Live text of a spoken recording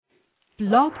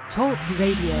Blog Talk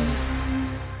Radio.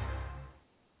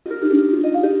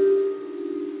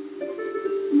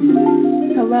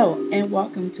 Hello, and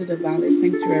welcome to the Violet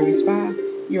Sanctuary Spa,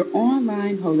 your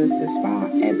online holistic spa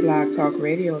at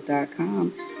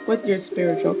blogtalkradio.com with your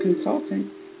spiritual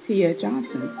consultant, Tia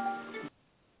Johnson.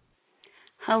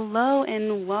 Hello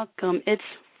and welcome. It's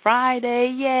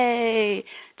Friday, yay!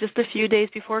 Just a few days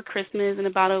before Christmas and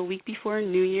about a week before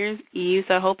New Year's Eve,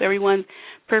 so I hope everyone's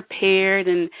prepared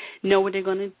and know what they're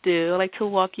going to do. I'd like to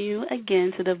welcome you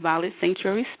again to the Violet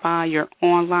Sanctuary Spa, your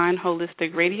online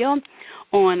holistic radio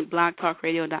on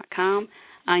blogtalkradio.com.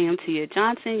 I am Tia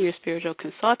Johnson, your spiritual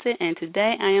consultant, and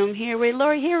today I am here with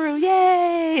Laurie Heroux.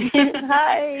 Yay!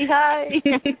 Hi.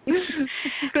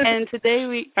 And today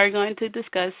we are going to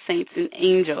discuss saints and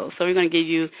angels. So we're going to give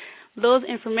you little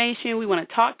information. We want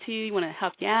to talk to you. We want to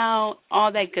help you out, all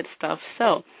that good stuff.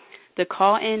 So the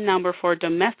call-in number for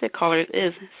domestic callers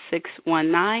is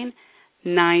 619-996-1641.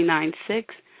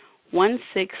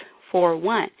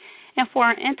 And for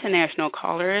our international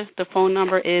callers, the phone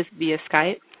number is via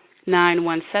Skype,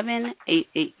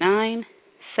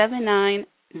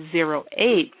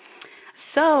 917-889-7908.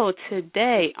 So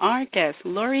today, our guest,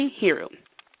 Laurie Heroux.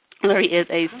 Laurie is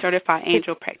a certified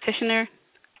angel practitioner.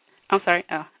 I'm sorry.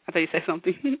 I thought you said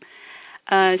something.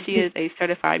 She is a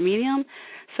certified medium,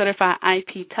 certified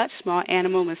IP touch, small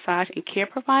animal massage and care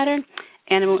provider,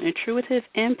 animal intuitive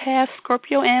empath,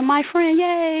 Scorpio, and my friend.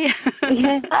 Yay!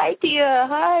 Hi, Tia.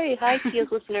 Hi,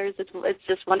 Tia's listeners. It's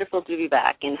just wonderful to be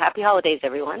back, and happy holidays,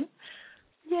 everyone.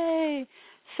 Yay!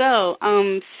 So,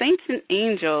 saints and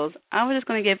angels, I was just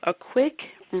going to give a quick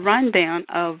rundown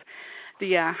of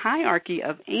the hierarchy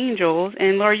of angels,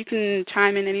 and Laura, you can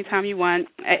chime in anytime you want.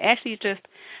 It actually just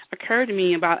occurred to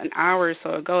me about an hour or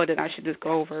so ago that I should just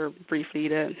go over briefly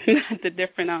the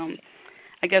different,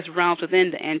 realms within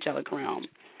the angelic realm.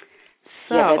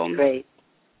 So, yeah, that's great.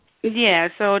 Yeah,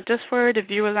 so just for the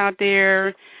viewers out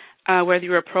there, whether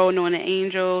you're a pro knowing the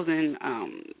angels and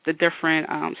the different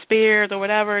spheres or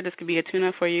whatever, this could be a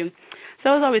tune-up for you.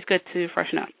 So it's always good to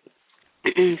freshen up.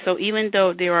 So even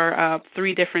though there are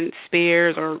three different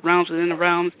spheres or realms within the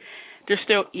realms, they're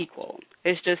still equal.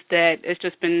 It's just that it's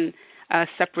just been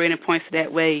separating points so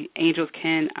that way angels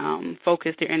can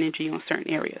focus their energy on certain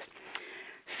areas.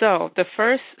 So the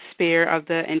first sphere of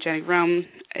the angelic realm,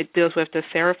 it deals with the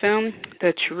seraphim,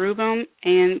 the cherubim,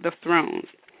 and the thrones.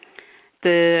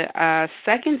 The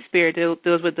second sphere deals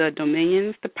with the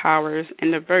dominions, the powers,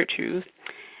 and the virtues.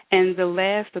 And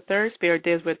the third sphere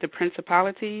deals with the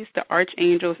principalities, the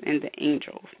archangels, and the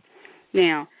angels.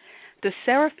 Now, the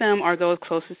seraphim are those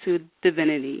closest to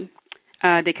divinity.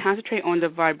 They concentrate on the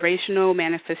vibrational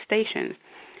manifestations.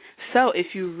 So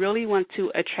if you really want to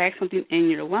attract something in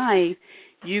your life,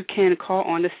 you can call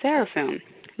on the seraphim.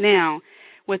 Now,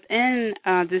 within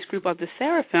this group of the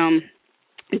seraphim,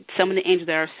 some of the angels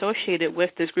that are associated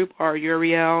with this group are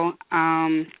Uriel.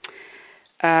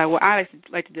 I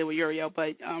like to deal with Uriel,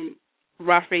 but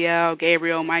Raphael,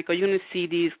 Gabriel, Michael, you're going to see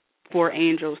these four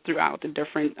angels throughout the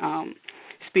different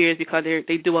spheres because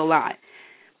they do a lot.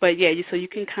 But, yeah, so you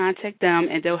can contact them,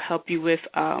 and they'll help you with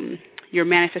your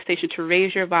manifestation to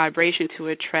raise your vibration to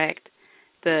attract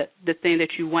the thing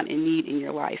that you want and need in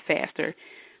your life faster.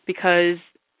 Because,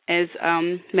 as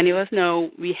many of us know,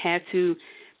 we have to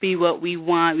be what we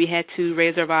want. We have to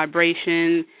raise our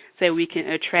vibration so we can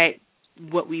attract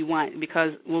what we want,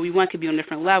 because what we want could be on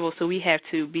different levels, so we have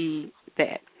to be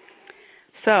that.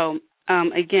 So,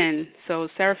 again,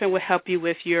 seraphim will help you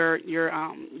with your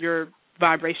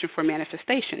vibration for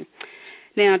manifestation.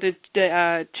 Now, the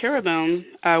cherubim,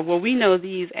 we know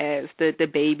these as the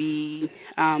baby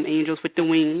angels with the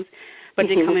wings, but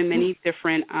they come in many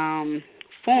different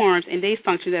forms, and they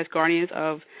function as guardians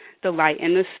of the light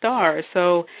and the stars.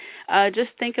 So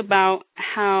just think about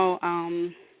how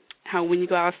when you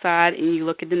go outside and you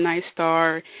look at the night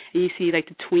star and you see like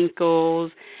the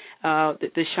twinkles,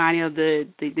 the shining of the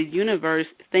universe,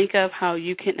 think of how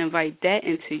you can invite that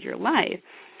into your life.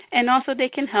 And also they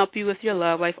can help you with your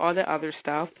love life, all the other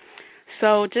stuff.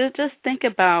 So just think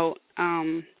about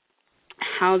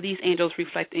how these angels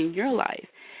reflect in your life.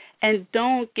 And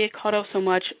don't get caught up so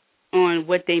much on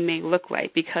what they may look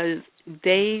like, because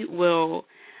they will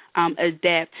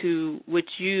adapt to what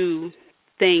you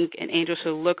think an angel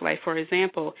should look like. For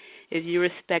example, if you're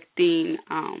expecting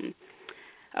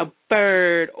a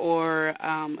bird or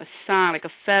a sign like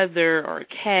a feather or a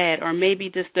cat, or maybe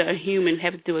just a human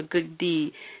having to do a good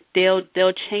deed, they'll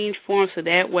change form so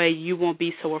that way you won't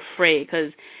be so afraid.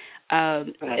 Because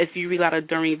if you read a lot of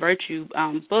Doreen Virtue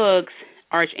books,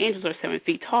 archangels are 7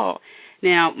 feet tall.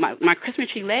 Now, my Christmas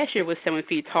tree last year was 7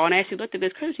 feet tall, and I actually looked at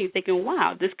this Christmas tree thinking,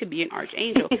 wow, this could be an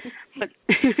archangel. But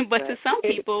but to some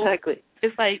people,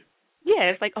 it's like,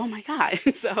 yeah, it's like, oh, my God.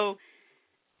 So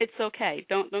it's okay.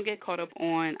 Don't get caught up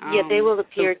on. They will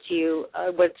appear to you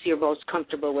what you're most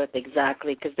comfortable with,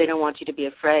 exactly, because they don't want you to be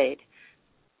afraid.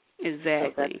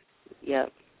 Exactly. Yeah.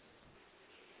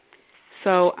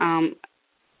 So,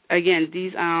 again,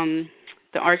 these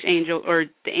the archangel or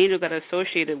the angels that are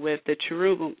associated with the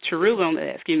cherubim,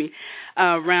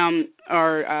 around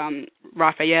are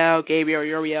Raphael, Gabriel,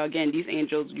 Uriel. Again, these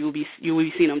angels you will be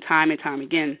seeing them time and time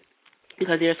again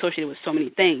because they're associated with so many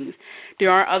things. There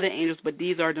are other angels, but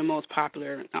these are the most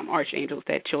popular archangels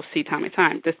that you'll see time and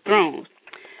time. The thrones.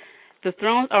 The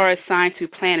thrones are assigned to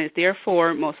planets.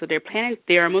 Therefore,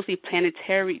 they are mostly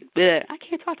planetary. I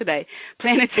can't talk today.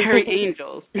 Planetary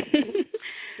angels.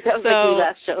 That was like the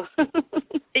last show.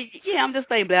 Yeah, I'm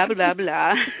just like blah blah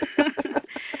blah.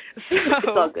 So it's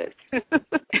all good.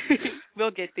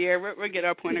 We'll get there. We'll get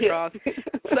our point across.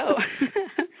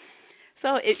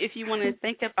 So if you want to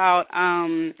think about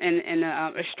in an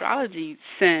astrology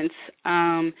sense.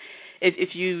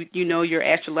 If you know your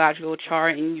astrological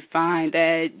chart and you find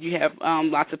that you have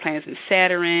lots of planets in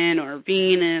Saturn or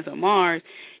Venus or Mars,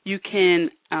 you can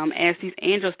ask these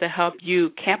angels to help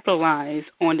you capitalize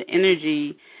on the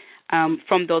energy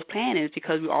from those planets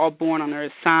because we're all born on a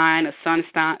sign, a sun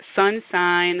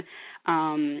sign,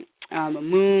 a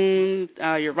moon,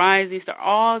 your rising star,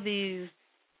 all these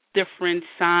different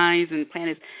signs and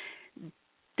planets.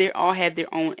 They all have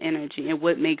their own energy and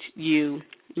what makes you.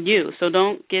 So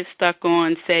don't get stuck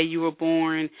on, say, you were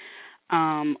born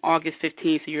August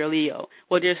 15th, so you're a Leo.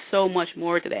 Well, there's so much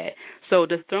more to that. So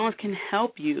the thrones can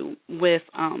help you with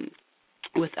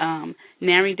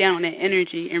narrowing down that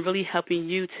energy and really helping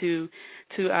you to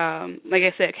like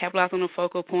I said, capitalize on the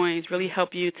focal points, really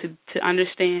help you to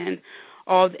understand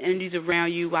all the energies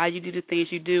around you, why you do the things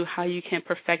you do, how you can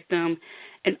perfect them,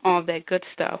 and all that good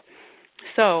stuff.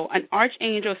 So an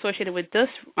archangel associated with this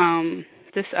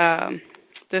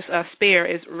spare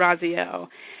is Raziel.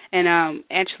 And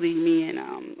actually me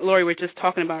and Laurie were just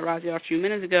talking about Raziel a few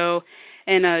minutes ago,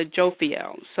 and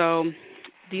Jophiel. So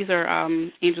these are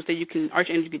angels that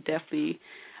archangels you could definitely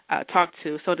talk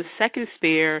to. So the second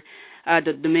spare,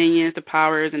 the dominions, the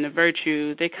powers, and the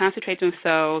virtues, they concentrate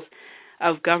themselves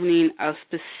of governing a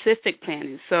specific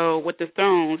planet. So with the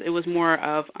thrones, it was more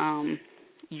of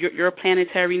your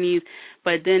planetary needs,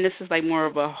 but then this is like more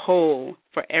of a whole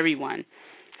for everyone.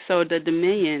 So the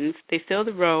dominions, they fill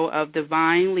the role of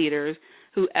divine leaders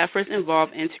whose efforts involve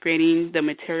integrating the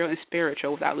material and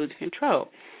spiritual without losing control.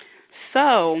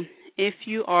 So if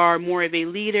you are more of a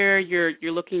leader, you're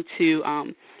looking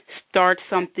to start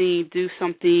something, do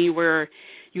something where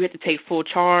you have to take full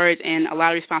charge and a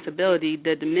lot of responsibility,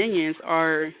 the dominions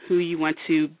are who you want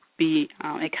to be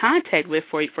in contact with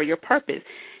for your purpose.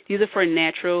 These are for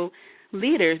natural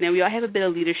leaders. Now, we all have a bit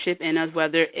of leadership in us,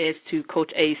 whether it's to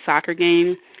coach a soccer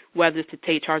game, whether it's to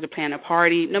take charge of planning a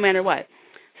party, no matter what.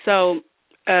 So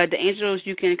the angels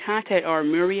you can contact are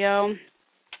Muriel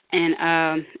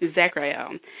and Zachariel.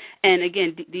 And,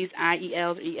 again, these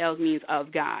IELs, ELs means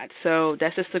of God. So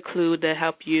that's just a clue to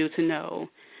help you to know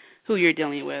who you're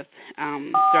dealing with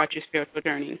throughout your spiritual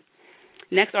journey.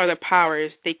 Next are the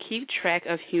powers. They keep track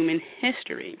of human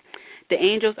history. The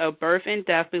angels of birth and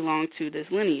death belong to this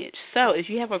lineage. So if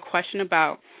you have a question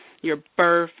about your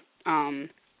birth, for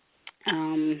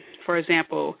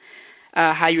example,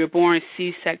 how you were born,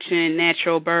 C-section,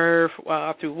 natural birth,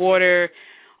 through water,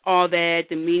 all that,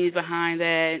 the meanings behind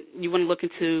that, you want to look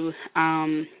into,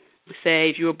 say,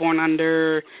 if you were born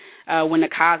under when the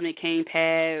cosmic came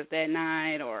past that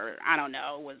night, or, I don't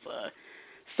know, was a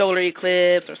solar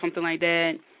eclipse or something like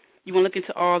that. You want to look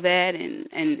into all that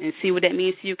and see what that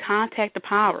means to you. Contact the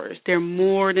powers. They're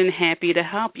more than happy to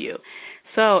help you.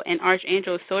 So an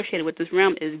archangel associated with this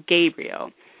realm is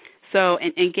Gabriel. So,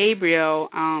 and Gabriel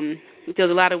deals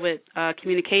a lot with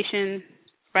communication,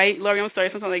 right, Laurie? I'm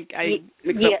sorry, something like I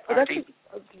mixed up.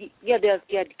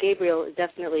 Gabriel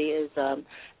definitely is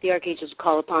the archangels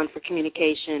call upon for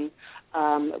communication,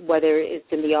 whether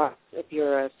it's in the art, if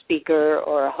you're a speaker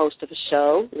or a host of a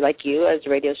show, like you, as a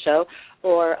radio show,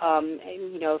 or,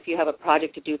 if you have a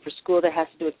project to do for school that has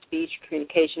to do with speech,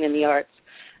 communication in the arts,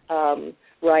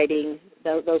 writing,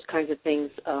 those kinds of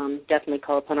things definitely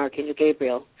call upon Archangel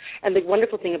Gabriel. And the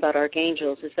wonderful thing about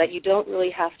archangels is that you don't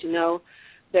really have to know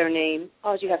their name.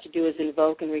 All you have to do is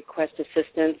invoke and request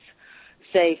assistance,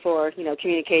 say for,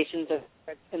 communications,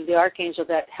 and the archangel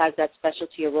that has that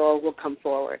specialty or role will come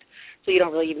forward. So you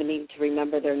don't really even need to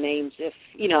remember their names if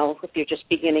you're just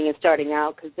beginning and starting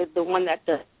out, because the one that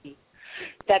does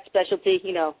that specialty,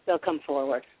 they'll come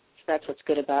forward. So that's what's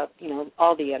good about,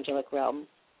 all the angelic realm.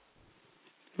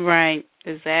 Right,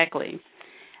 exactly.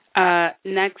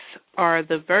 Next are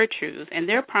the virtues, and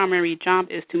their primary job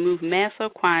is to move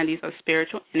massive quantities of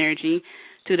spiritual energy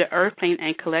to the earth plane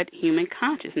and collect human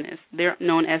consciousness. They're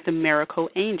known as the miracle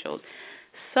angels.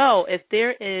 So if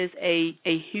there is a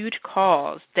huge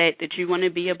cause that you want to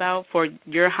be about for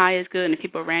your highest good and the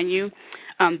people around you,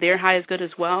 their highest good as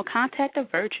well, contact the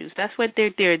virtues. That's what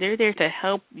they're there. They're there to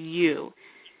help you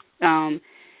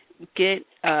get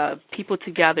people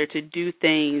together to do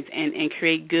things and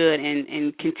create good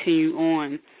and continue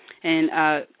on. And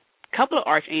a couple of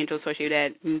archangels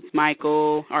associated with that,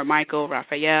 Michael,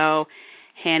 Raphael,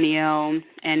 Haniel,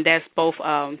 and that's both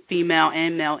female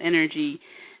and male energy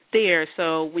there.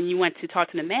 So when you want to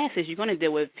talk to the masses, you're going to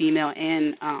deal with female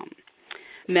and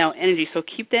male energy. So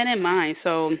keep that in mind.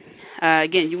 So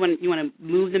again, you want to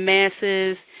move the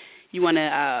masses. You want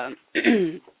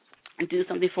to do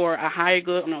something for a higher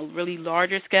good on a really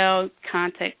larger scale.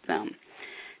 Contact them.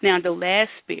 Now the last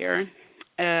sphere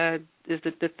is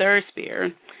the third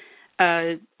sphere,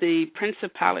 the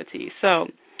principalities. So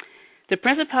the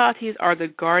principalities are the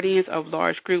guardians of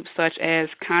large groups such as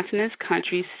continents,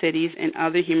 countries, cities, and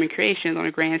other human creations on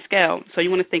a grand scale. So you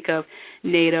want to think of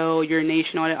NATO, your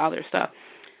nation, all that other stuff.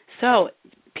 So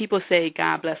people say,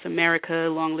 God bless America,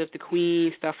 long live the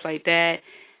Queen, stuff like that.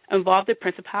 Involve the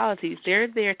principalities. They're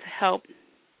there to help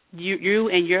you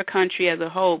and your country as a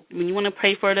whole. When you want to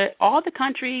pray for all the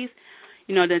countries,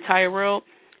 the entire world,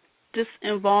 just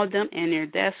involve them in there.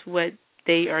 That's what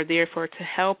they are there for, to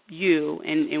help you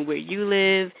and where you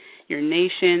live, your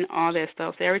nation, all that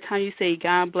stuff. So every time you say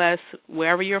God bless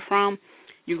wherever you're from,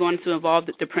 you're going to involve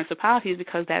the principalities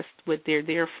because that's what they're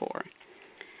there for.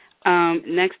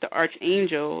 Next, the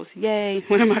archangels. Yay,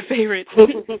 one of my favorites.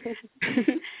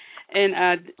 And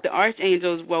the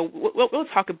archangels, well, we'll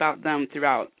talk about them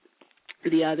throughout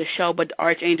the show, but the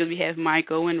archangels, we have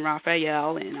Michael and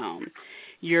Raphael and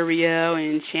Uriel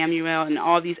and Shamuel and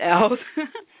all these L's.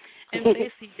 And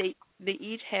basically, they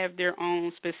each have their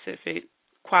own specific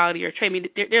quality or trait. I mean,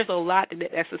 there's a lot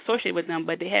that's associated with them,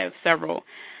 but they have several,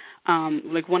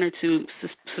 like one or two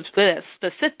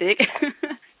specific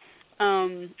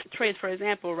traits. For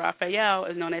example, Raphael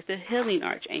is known as the healing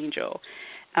archangel.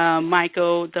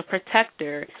 Michael, the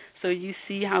protector. So you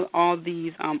see how all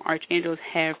these archangels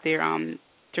have their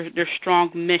strong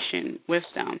mission with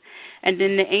them. And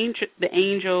then the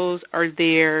angels are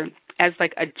there as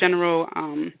like a general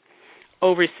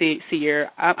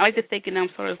overseer. I like to think of them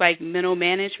sort of like middle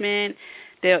management.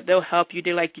 They'll help you.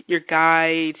 They're like your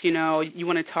guides. You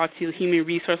want to talk to human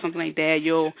resource, something like that.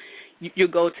 You'll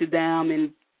go to them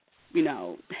and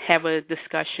have a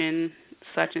discussion,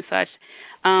 such and such.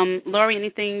 Laurie,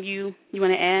 anything you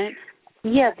want to add?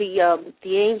 Yeah,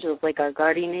 the angels, like our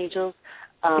guardian angels,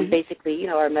 basically,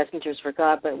 are messengers for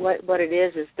God. But what it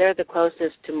is they're the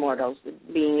closest to mortals,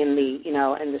 being in the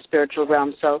in the spiritual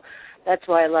realm. So that's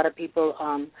why a lot of people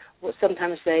will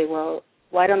sometimes say, well,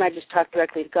 why don't I just talk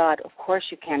directly to God? Of course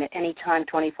you can at any time,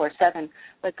 24/7.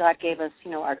 But God gave us,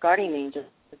 our guardian angels,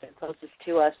 they're closest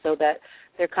to us, so that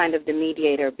they're kind of the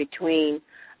mediator between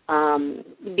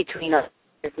us.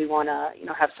 If we want to,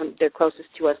 have they're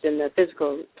closest to us in the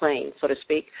physical plane, so to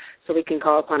speak, so we can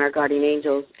call upon our guardian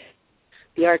angels.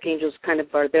 The archangels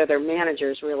they're their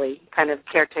managers, really, kind of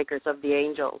caretakers of the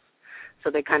angels.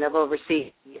 So they kind of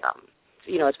oversee,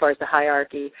 as far as the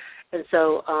hierarchy. And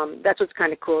so that's what's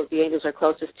kind of cool. The angels are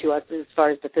closest to us as far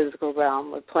as the physical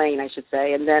realm, or plane, I should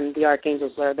say, and then the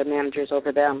archangels are the managers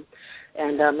over them.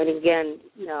 And again,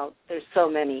 there's so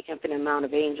many, infinite amount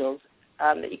of angels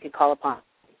that you can call upon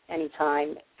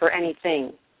anytime for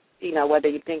anything, whether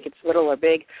you think it's little or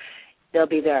big, they'll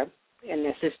be there and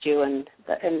assist you. And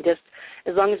just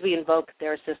as long as we invoke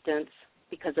their assistance,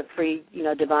 because of free,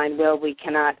 divine will, we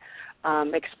cannot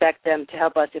expect them to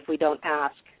help us if we don't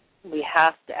ask. We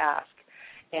have to ask.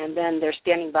 And then they're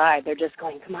standing by. They're just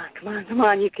going, come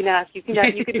on, you can ask, you can do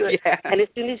it. Yeah. And as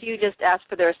soon as you just ask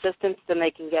for their assistance, then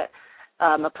they can get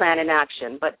a plan in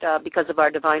action. But because of our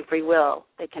divine free will,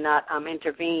 they cannot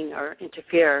intervene or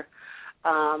interfere,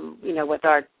 with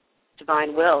our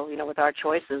divine will, with our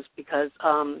choices, because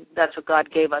that's what God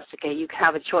gave us. Okay, you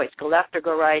have a choice, go left or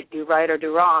go right, do right or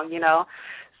do wrong,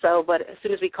 So, but as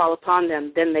soon as we call upon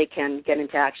them, then they can get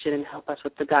into action and help us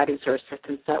with the guidance or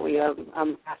assistance that we are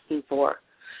asking for.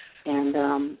 And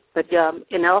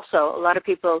and also a lot of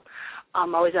people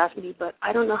always ask me, but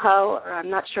I don't know how, or I'm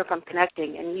not sure if I'm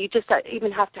connecting. And you just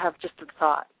even have to have just a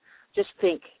thought. Just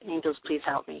think, angels, please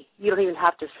help me. You don't even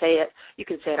have to say it. You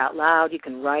can say it out loud. You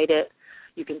can write it.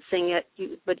 You can sing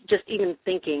it. But just even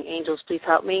thinking, angels, please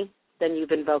help me, then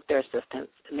you've invoked their assistance,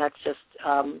 and that's just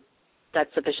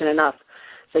that's sufficient enough.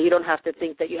 So you don't have to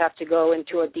think that you have to go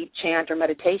into a deep chant or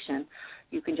meditation.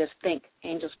 You can just think,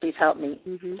 angels, please help me.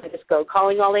 Mm-hmm. So I just go,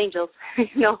 calling all angels, you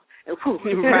know.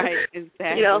 Right,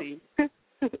 exactly. You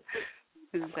know?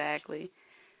 Exactly.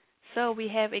 So we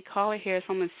have a caller here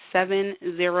from a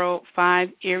 705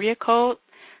 area code.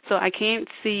 So I can't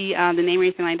see the name or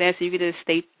anything like that, so you could just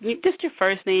state just your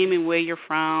first name and where you're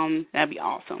from. That'd be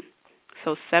awesome.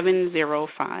 So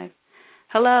 705.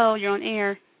 Hello, you're on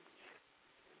air.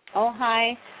 Oh,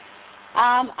 hi.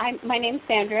 My name's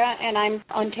Sandra, and I'm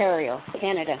Ontario,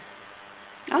 Canada.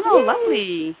 Oh, Yay.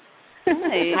 lovely.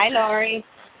 Hi. Hi, Laurie.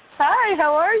 Hi,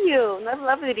 how are you? It's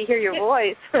lovely to hear your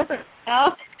voice. Oh,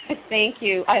 thank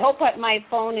you. I hope that my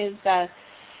phone is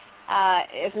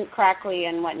isn't crackly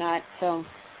and whatnot. So.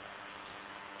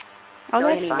 Oh,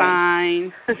 that's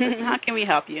fine. How can we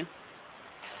help you?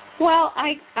 Well,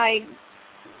 I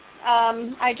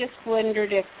just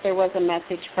wondered if there was a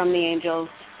message from the angels,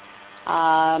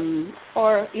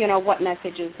 or what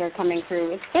messages are coming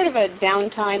through. It's sort of a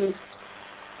downtime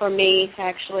for me,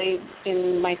 actually,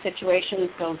 in my situation,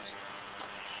 so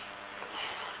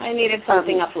I needed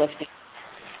something uplifting.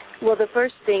 Well, the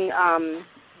first thing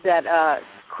that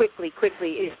quickly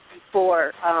is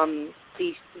before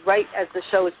right as the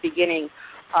show was beginning,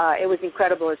 it was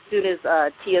incredible. As soon as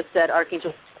Tia said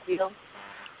Archangel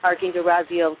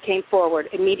Raziel came forward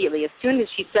immediately. As soon as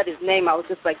she said his name, I was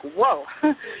just like, whoa.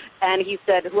 And he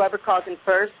said, whoever calls in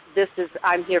first,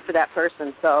 I'm here for that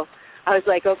person. So I was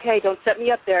like, okay, don't set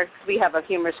me up there. We have a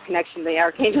humorous connection, the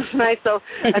Archangels and I. So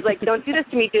I was like, don't do this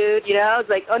to me, dude. I was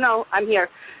like, oh, no, I'm here.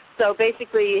 So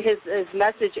basically his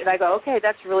message, and I go, okay,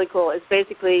 that's really cool, is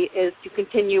to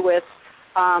continue with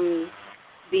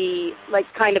the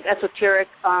kind of esoteric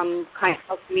kind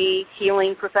of me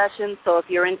healing profession. So if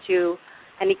you're into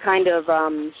any kind of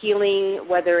healing,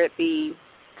 whether it be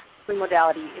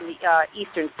modality in the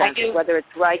Eastern sense, whether it's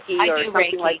Reiki or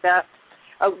something Reiki. Like that.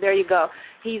 Oh, there you go.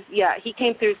 He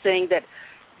came through saying that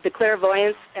the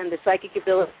clairvoyance and the psychic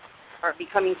ability are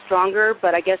becoming stronger,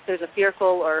 but I guess there's a fear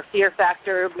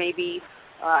factor, maybe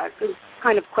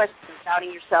kind of question,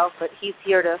 doubting yourself, but he's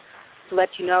here to let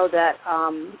you know that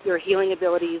your healing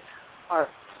abilities are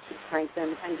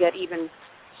strengthened and get even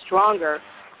stronger.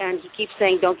 And he keeps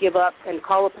saying, don't give up and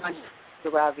call upon the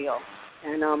Raziel,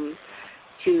 and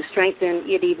to strengthen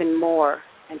it even more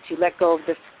and to let go of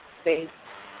the base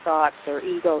thoughts or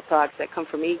ego thoughts that come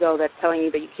from ego that's telling you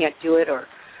that you can't do it or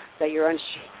that you're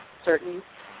uncertain.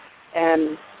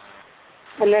 And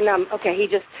then he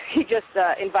just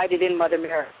invited in Mother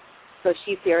Mary, so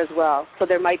she's here as well. So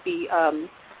there might be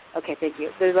okay, thank you.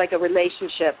 There's like a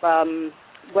relationship,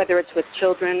 whether it's with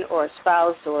children or a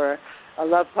spouse or a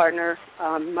love partner.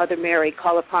 Mother Mary,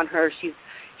 call upon her. She's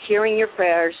hearing your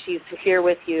prayers. She's here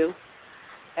with you,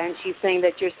 and she's saying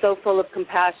that you're so full of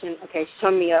compassion. Okay, she's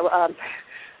showing me a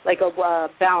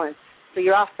balance. So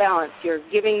you're off balance. You're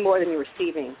giving more than you're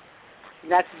receiving.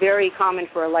 That's very common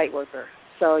for a light worker.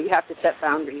 So you have to set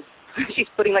boundaries. She's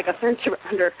putting like a fence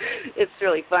around her. It's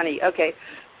really funny. Okay,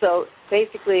 so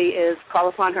basically is call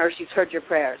upon her. She's heard your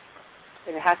prayers.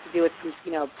 And it has to do with,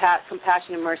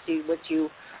 compassion and mercy, which you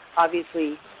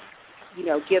obviously,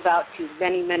 give out to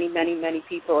many, many, many, many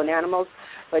people and animals.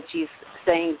 But she's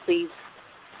saying, please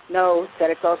know that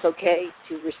it's also okay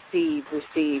to receive.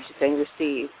 She's saying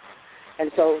receive.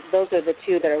 And so those are the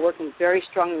two that are working very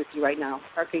strongly with you right now,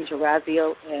 Archangel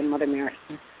Raziel and Mother Mary.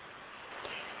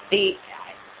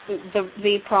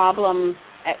 The problem,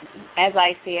 as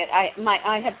I see it,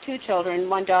 I have two children,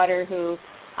 one daughter who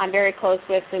I'm very close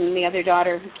with and the other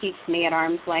daughter who keeps me at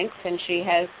arm's length, and she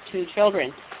has two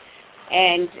children.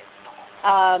 And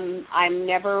I'm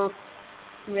never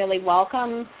really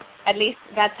welcome. At least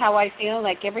that's how I feel,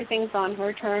 like everything's on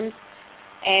her terms.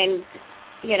 And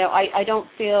I don't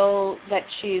feel that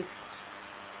she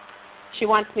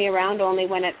wants me around only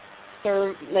when it's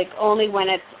only when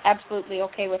it's absolutely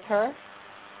okay with her.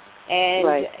 And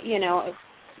right.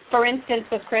 For instance,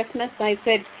 with Christmas, I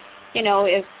said,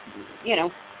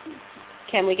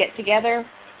 can we get together?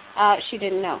 She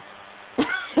didn't know.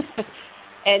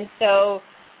 And so,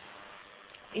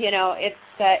 it's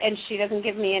and she doesn't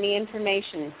give me any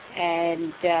information,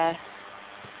 and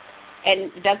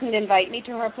doesn't invite me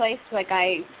to her place. Like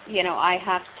I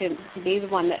have to be the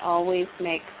one that always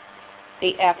makes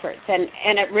the efforts,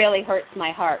 and it really hurts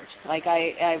my heart. Like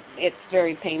it's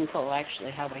very painful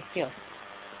actually how I feel.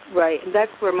 Right, and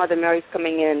that's where Mother Mary's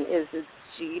coming in. Is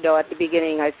she, at the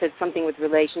beginning I said something with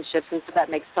relationships, and so that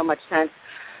makes so much sense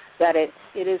that it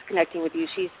is connecting with you.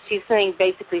 She's saying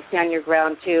basically stand your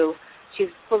ground too. she's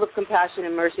full of compassion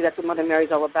and mercy. That's what Mother Mary's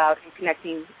all about, and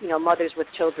connecting, mothers with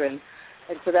children.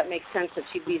 And so that makes sense that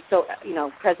she'd be so,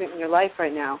 present in your life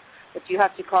right now. But you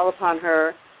have to call upon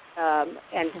her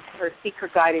and seek her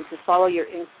guidance and follow your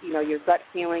gut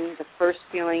feeling, the first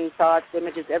feeling, thoughts,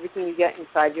 images, everything you get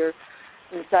inside your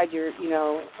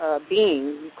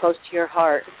being, close to your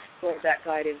heart, for that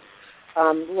guidance.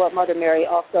 What Mother Mary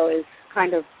also is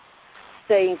kind of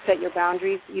saying, set your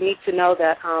boundaries. You need to know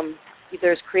that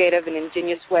there's creative and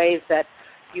ingenious ways that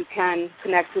you can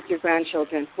connect with your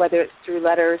grandchildren, whether it's through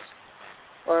letters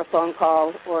or a phone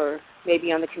call or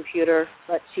maybe on the computer.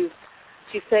 But she's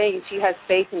saying she has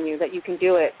faith in you, that you can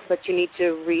do it, but you need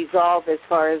to resolve as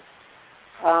far as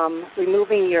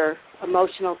removing your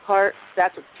emotional part.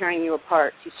 That's what's tearing you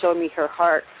apart. She's showing me her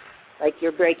heart, like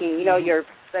you're breaking,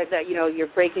 you're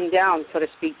breaking down, so to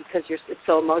speak, because it's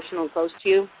so emotional and close to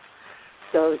you.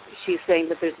 So she's saying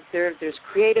that there's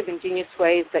creative, ingenious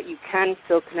ways that you can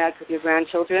still connect with your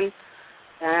grandchildren,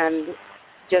 and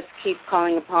just keep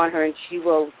calling upon her, and she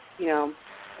will,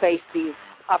 face these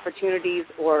opportunities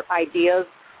or ideas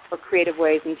or creative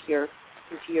ways into your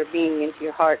being, into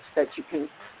your heart, so that you can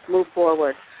move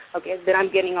forward. Okay, then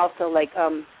I'm getting also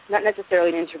not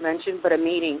necessarily an intervention, but a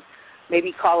meeting.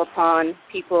 Maybe call upon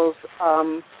people's.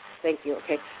 Thank you.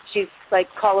 Okay, she's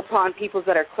call upon people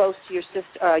that are close to your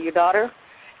sister, your daughter,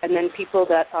 and then people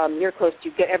that you're close to.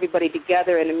 Get everybody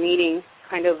together in a meeting,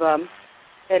 kind of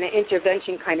an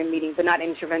intervention kind of meeting, but not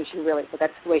intervention really. But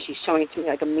that's the way she's showing it to me,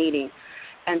 like a meeting,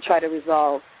 and try to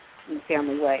resolve in a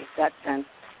family way. That sense,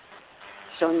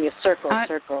 showing me a circle.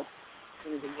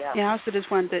 Yeah, I also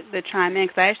just wanted to chime in,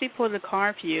 because I actually pulled a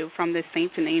card for you from the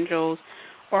Saints and Angels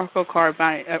Oracle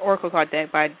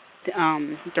deck by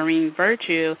Doreen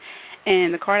Virtue,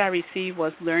 and the card I received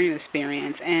was Learning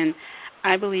Experience, and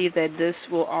I believe that this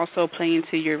will also play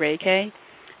into your Reiki.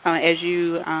 As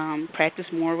you practice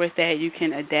more with that, you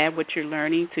can adapt what you're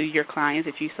learning to your clients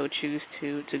if you so choose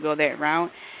to go that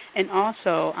route. And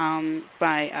also,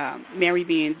 by Mary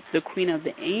being the Queen of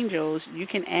the Angels, you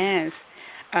can ask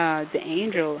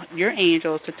your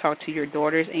angels to talk to your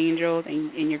daughter's angels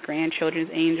and your grandchildren's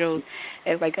angels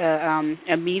as like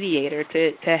a mediator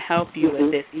to help you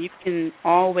with this. You can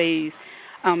always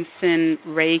send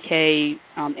Reiki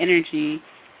energy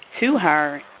to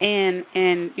her and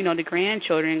the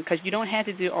grandchildren, because you don't have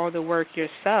to do all the work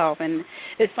yourself. And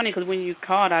it's funny because when you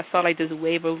called, I saw like this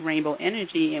wave of rainbow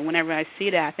energy, and whenever I see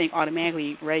that, I think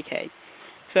automatically Reiki.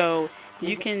 So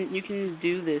you can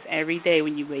do this every day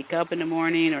when you wake up in the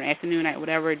morning or afternoon, night,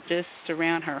 whatever. Just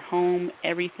surround her home,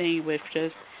 everything, with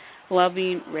just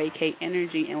loving Reiki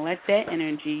energy, and let that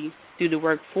energy do the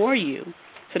work for you.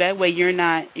 So that way you're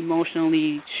not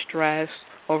emotionally stressed,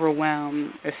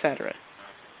 overwhelmed, etc.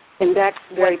 And that's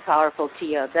very powerful,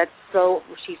 Tia.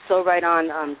 She's so right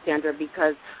on, Sandra,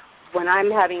 because when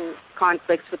I'm having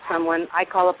conflicts with someone, I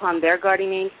call upon their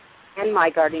guardian angels and my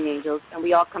guardian angels, and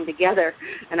we all come together,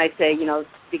 and I say,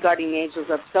 the guardian angels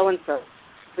of so-and-so,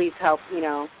 please help,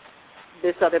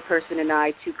 this other person and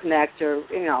I to connect or,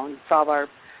 solve our,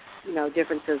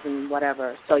 differences and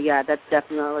whatever. So, yeah, that's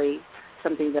definitely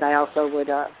something that I also would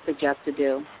suggest to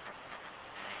do.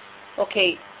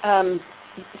 Okay,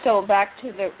 so back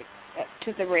to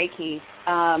the Reiki.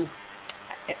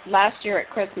 Last year at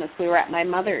Christmas, we were at my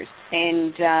mother's,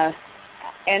 and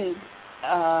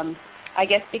I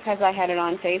guess because I had it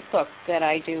on Facebook that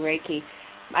I do Reiki,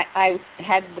 I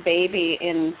had the baby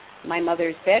in my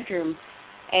mother's bedroom,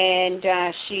 and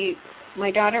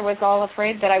my daughter was all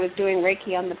afraid that I was doing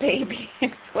Reiki on the baby,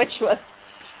 which was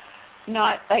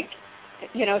not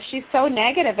she's so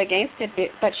negative against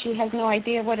it, but she has no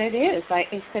idea what it is. I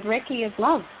said Reiki is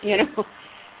love,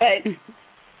 but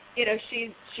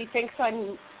she thinks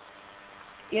I'm,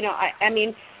 I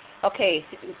mean, okay,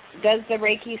 does the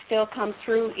Reiki still come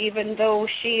through even though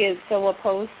she is so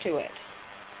opposed to it,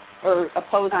 or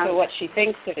opposed to what she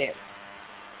thinks it is?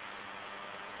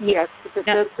 Yes,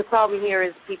 the problem here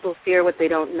is people fear what they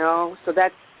don't know, so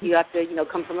that's, you have to,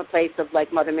 come from a place of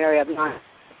like Mother Mary of not,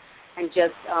 and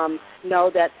just know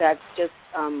that that's just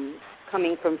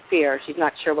coming from fear. She's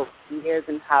not sure what it is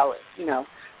and how it,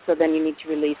 so then you need to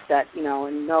release that,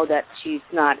 and know that she's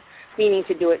not meaning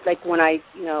to do it. Like when I,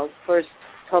 first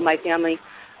told my family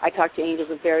I talked to angels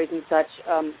and fairies and such,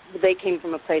 they came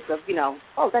from a place of,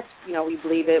 that's, we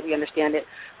believe it, we understand it.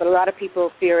 But a lot of people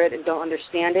fear it and don't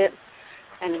understand it.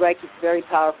 And Reiki is very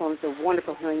powerful, and it's a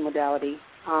wonderful healing modality.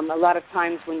 A lot of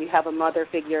times when you have a mother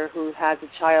figure who has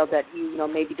a child that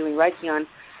may be doing Reiki on,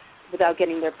 without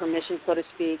getting their permission, so to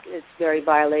speak, it's very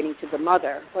violating to the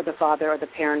mother or the father or the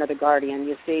parent or the guardian,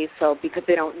 you see, so because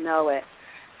they don't know it.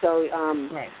 So,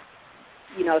 right.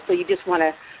 So you just want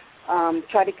to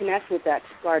try to connect with that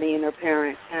guardian or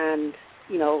parent and,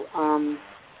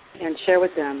 and share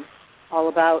with them all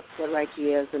about what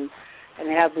Reiki is and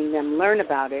having them learn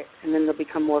about it, and then they'll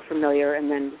become more familiar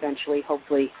and then eventually,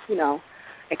 hopefully,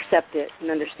 accept it and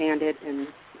understand it and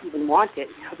even want it,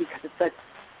 because it's such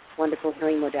a wonderful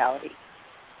healing modality.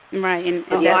 Right, and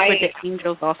that's where the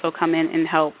angels also come in and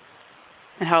help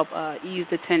ease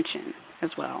the tension as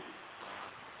well.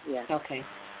 Yes. Okay.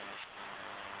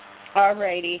 All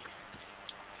righty.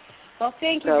 Well,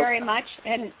 thank you very much,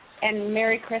 and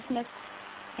Merry Christmas,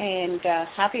 and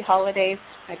Happy Holidays.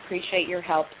 I appreciate your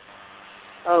help.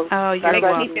 Oh, you're makes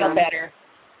welcome. me feel better.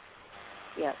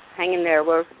 Yeah, hang in there.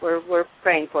 We're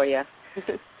praying for you.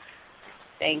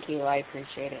 Thank you. I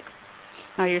appreciate it.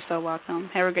 Oh, you're so welcome.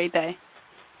 Have a great day.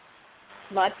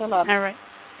 Lots of love. All right.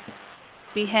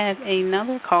 We have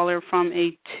another caller from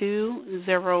a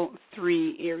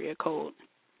 203 area code.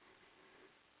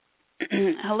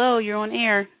 Hello, you're on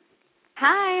air.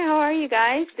 Hi, how are you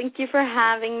guys? Thank you for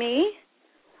having me.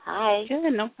 Hi.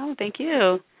 Good, no problem. Thank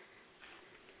you.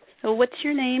 So what's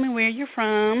your name and where you're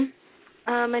from?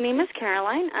 My name is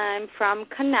Caroline. I'm from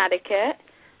Connecticut.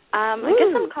 I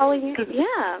guess I'm calling you.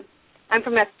 Yeah. I'm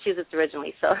from Massachusetts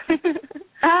originally, so.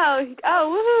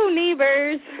 Woohoo,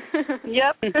 neighbors.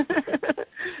 Yep.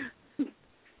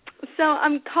 So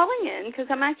I'm calling in because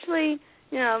I'm actually,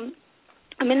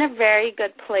 I'm in a very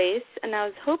good place, and I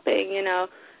was hoping,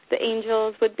 the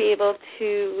angels would be able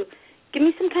to give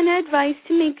me some kind of advice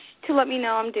to let me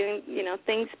know I'm doing,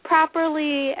 things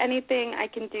properly, anything I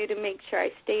can do to make sure I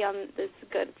stay on this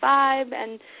good vibe,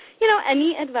 and,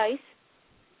 any advice.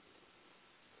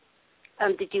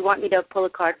 Did you want me to pull a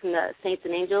card from the Saints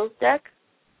and Angels deck?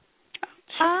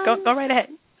 Go right ahead.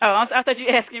 Oh, I thought you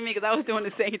were asking me because I was doing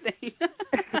the same thing.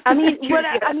 I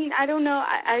don't know.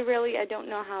 I don't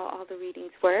know how all the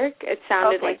readings work. It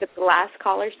sounded like with the last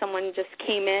caller, someone just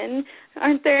came in.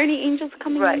 Aren't there any angels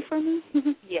coming in for me?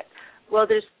 Yeah. Well,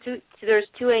 there's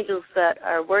two angels that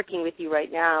are working with you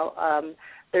right now.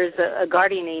 There's a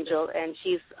guardian angel, and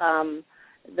she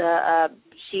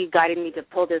guided me to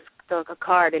pull a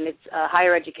card, and it's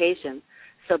higher education.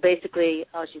 So basically,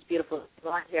 she's beautiful,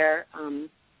 blonde hair.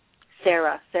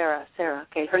 Sarah.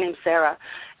 Okay, her name's Sarah,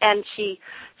 and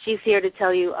she's here to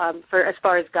tell you, for as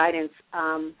far as guidance,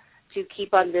 to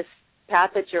keep on this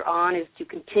path that you're on is to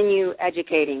continue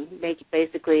educating.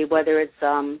 Basically, whether it's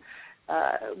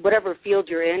whatever field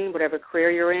you're in, whatever career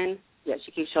you're in. Yeah,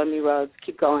 she keeps showing me roads.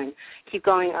 Keep going.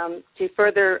 To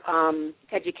further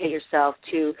educate yourself,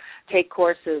 to take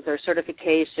courses or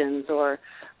certifications, or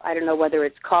I don't know whether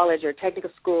it's college or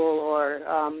technical school or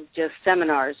just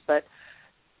seminars, but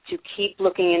to keep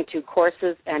looking into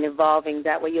courses and evolving.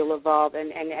 That way you'll evolve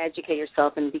and educate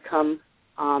yourself and become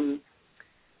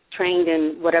trained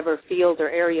in whatever field or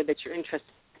area that you're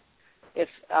interested in.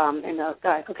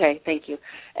 Okay, thank you.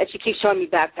 And she keeps showing me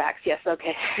backpacks. Yes,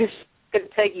 okay. It's going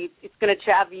to take you. It's going to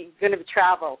travel. You're going to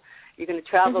travel. You're going to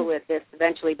travel with this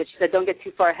eventually. But she said, don't get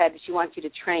too far ahead. She wants you to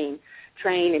train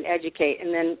and educate,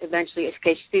 and then eventually,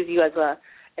 okay, she sees you as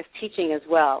teaching as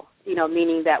well.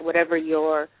 Meaning that whether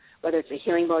it's a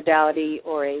healing modality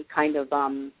or a kind of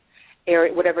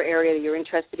area, whatever area you're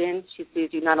interested in, she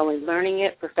sees you not only learning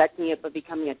it, perfecting it, but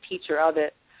becoming a teacher of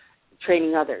it,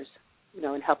 training others,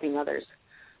 and helping others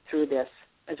through this,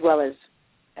 as well as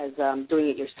doing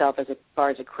it yourself as far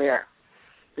as a career.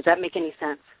 Does that make any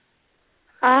sense?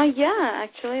 Yeah,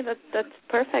 actually, that's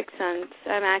perfect sense.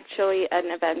 I'm actually an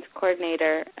events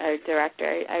coordinator or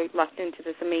director. I lucked into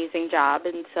this amazing job,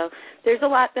 and so there's a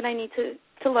lot that I need to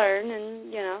learn,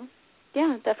 and, yeah,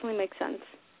 it definitely makes sense.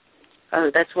 Oh,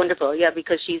 that's wonderful. Yeah,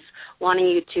 because she's wanting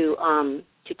you to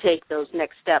take those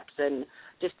next steps and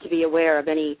just to be aware of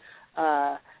any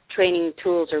training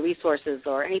tools or resources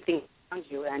or anything around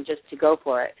you, and just to go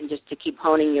for it and just to keep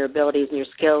honing your abilities and your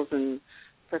skills and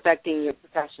perfecting your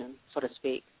profession, so to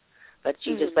speak. But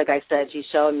she just, like I said, she's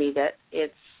showing me that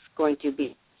it's going to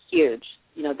be huge,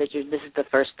 that this is the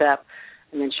first step,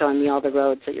 and then showing me all the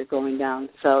roads that you're going down.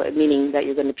 So meaning that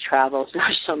you're going to travel. So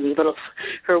she's showing me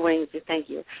her wings. Thank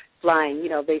you. Flying.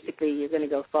 Basically you're going to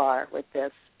go far with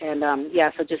this. And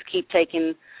so just keep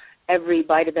taking every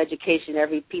bite of education,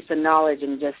 every piece of knowledge,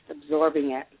 and just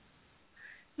absorbing it.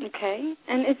 Okay.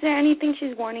 And is there anything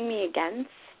she's warning me against?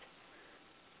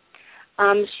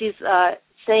 She's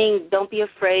saying don't be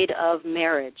afraid of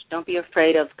marriage. Don't be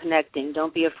afraid of connecting.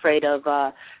 Don't be afraid of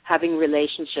having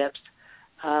relationships.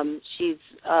 She's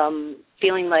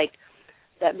feeling like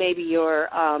that maybe you're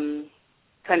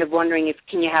kind of wondering if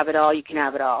can you have it all. You can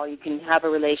have it all. You can have a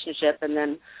relationship, and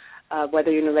then whether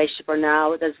you're in a relationship or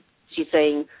now, she's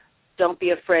saying don't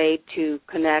be afraid to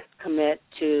connect, commit,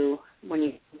 to when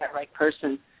you get that right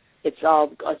person. It's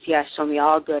show me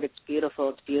all good. It's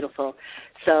beautiful.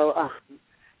 So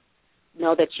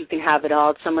know that you can have it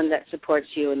all. Someone that supports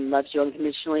you and loves you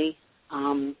unconditionally,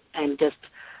 and just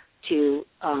to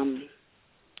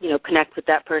connect with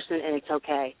that person, and it's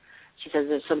okay. She says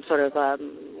there's some sort of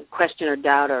question or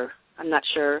doubt, or I'm not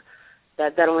sure,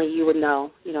 that only you would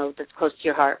know, that's close to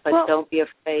your heart. But don't be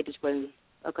afraid when.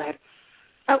 Oh, go ahead.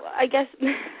 Oh, I guess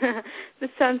this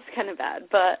sounds kind of bad,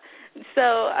 but so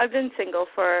I've been single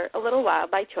for a little while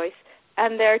by choice,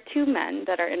 and there are two men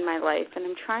that are in my life, and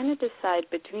I'm trying to decide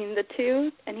between the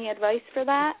two. Any advice for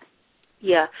that?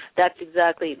 Yeah,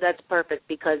 that's perfect,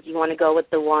 because you want to go with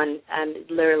the one, and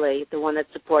literally the one that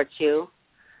supports you,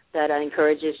 that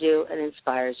encourages you and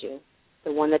inspires you,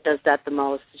 the one that does that the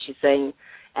most. She's saying,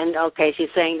 she's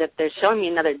saying that they're showing me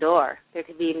another door. There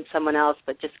could be even someone else,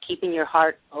 but just keeping your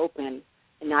heart open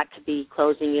and not to be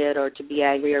closing it or to be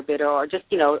angry or bitter or just,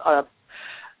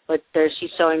 but she's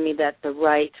showing me that the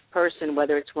right person,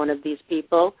 whether it's one of these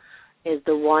people, is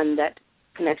the one that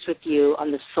connects with you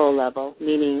on the soul level,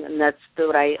 meaning, and that's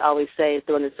what I always say, is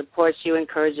the one that supports you,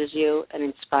 encourages you, and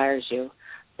inspires you.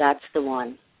 That's the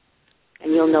one.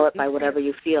 And you'll know it by whatever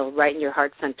you feel right in your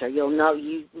heart center. You'll know,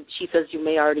 she says you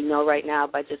may already know right now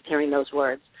by just hearing those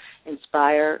words: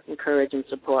 inspire, encourage, and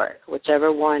support.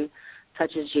 Whichever one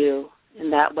touches you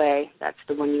in that way, that's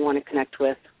the one you want to connect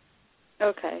with.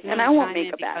 Okay, and I won't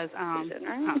make a bad decision,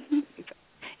 right?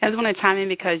 I just want to chime in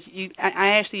because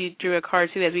I actually drew a card,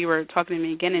 too, as we were talking in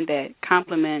the beginning, that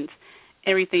complements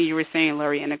everything you were saying,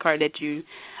 Laurie, and the card that you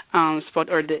spoke,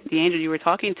 or the angel you were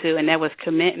talking to, and that was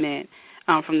commitment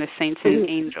from the Saints and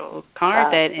Angel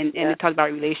card, and it talks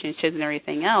about relationships and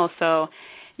everything else. So,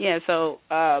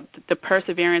 the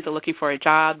perseverance of looking for a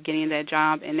job, getting that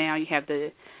job, and now you have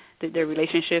the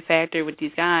relationship factor with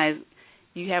these guys.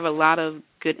 You have a lot of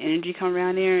good energy coming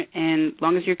around there, and as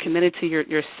long as you're committed to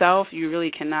yourself, you really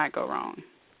cannot go wrong.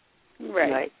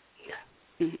 Right.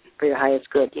 Mm-hmm. For your highest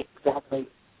good, exactly.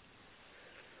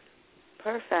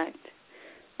 Perfect.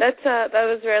 That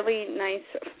was really nice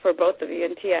for both of you,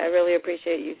 and Tia, I really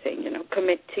appreciate you saying,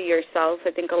 commit to yourself.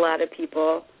 I think a lot of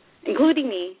people, including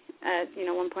me, at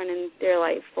one point in their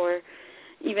life, or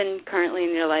even currently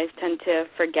in your life, tend to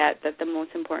forget that the most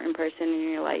important person in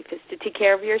your life is to take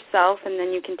care of yourself, and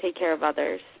then you can take care of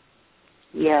others.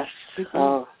 Yes.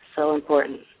 Oh, so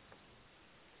important.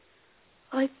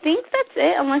 Well, I think that's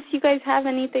it, unless you guys have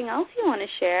anything else you want to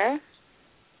share.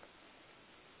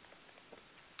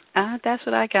 That's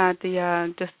what I got,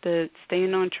 just the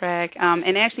staying on track.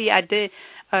 And actually, I did.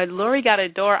 Laurie got a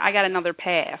door. I got another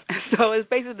path. So it's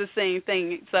basically the same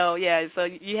thing. So, so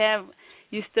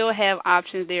you still have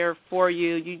options there for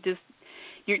you.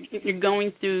 You're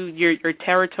going through your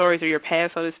territories or your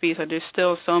path, so to speak. So there's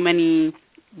still so many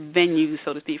venues,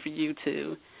 so to speak, for you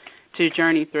to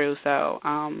journey through. So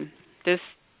just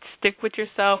stick with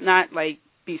yourself, not like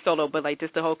be solo, but like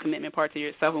just the whole commitment part to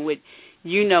yourself and what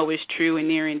you know is true and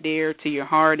near and dear to your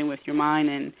heart and with your mind,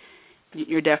 and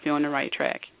you're definitely on the right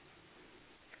track.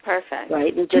 Perfect.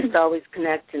 Right, and just always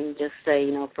connect and just say,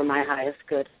 for my highest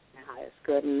good,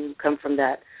 and come from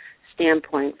that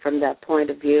standpoint, from that point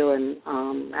of view, and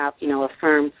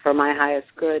affirm for my highest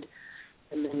good,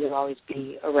 and then you'll always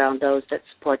be around those that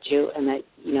support you, and that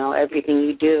everything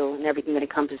you do and everything that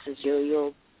encompasses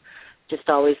you'll just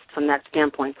always from that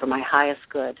standpoint, for my highest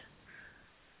good.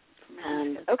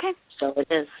 And okay, so it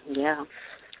is. Yeah.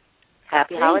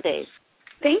 Happy holidays.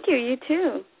 Thank you. You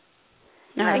too.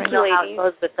 Let us know how it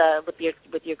goes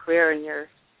with your career and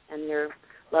your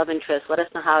love interest. Let us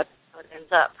know how it ends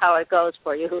up, how it goes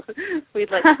for you.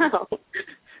 We'd like to know.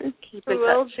 Keep in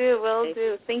touch. Will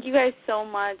do. Thank you guys so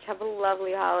much. Have a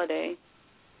lovely holiday.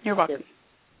 You're welcome.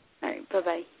 All right.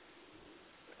 Bye-bye.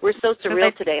 We're so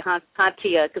surreal today, huh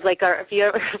Tia? Because if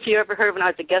you ever heard when I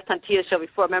was a guest on Tia's show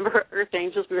before, remember Earth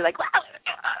Angels? We were like, wow.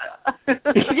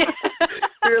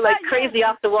 We were like crazy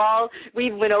off the wall.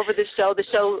 We went over the show. The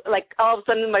show, like all of a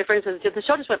sudden, my friend said, the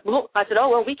show just went. Whoa. I said, oh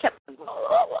well, we kept.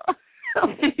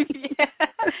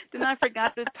 Then I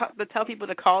forgot to tell people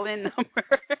the call-in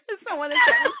number. Someone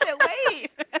said,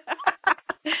 wait.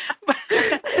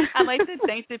 I'd like to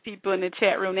thank the people in the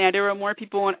chat room now. There were more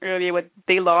people on earlier, but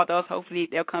they logged off. Hopefully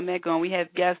they'll come back on. We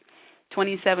have guest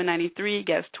 2793,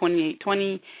 guest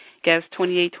 2820, guest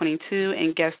 2822,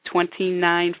 and guest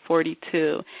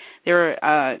 2942. There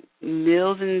were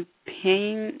Mills and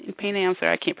Payne, I'm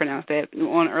sorry, I can't pronounce that,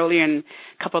 on earlier, and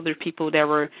a couple other people that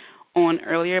were on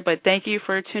earlier. But thank you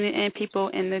for tuning in, people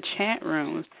in the chat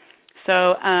room.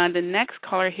 So the next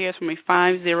caller here is from a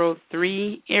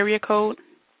 503 area code.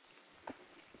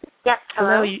 Yes,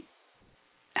 hello.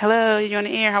 Hello, you're on the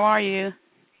air. How are you?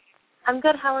 I'm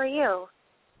good. How are you?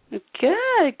 Good.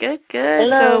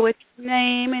 Hello. So what's your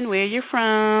name and where you're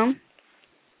from?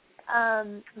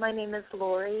 My name is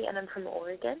Laurie, and I'm from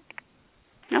Oregon.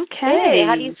 Okay. Hey,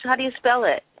 how do you spell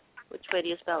it? Which way do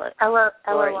you spell it?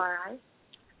 L-O-R-I.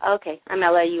 Okay, I'm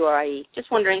Laurie.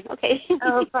 Just wondering. Okay.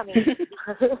 Oh, funny.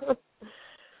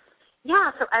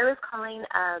 Yeah, so I was calling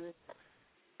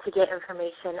to get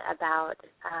information about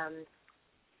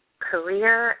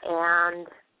career and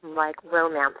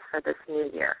romance for this new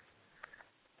year.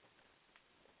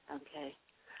 Okay.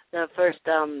 The first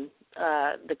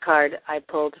the card I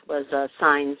pulled was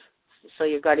signs. So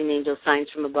your guardian angel, signs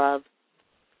from above.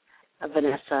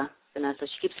 Vanessa.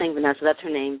 She keeps saying Vanessa. That's her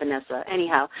name, Vanessa.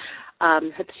 Anyhow,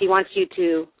 she wants you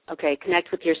to,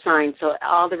 connect with your signs. So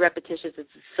all the repetitions, it's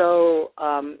so,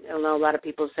 I know a lot of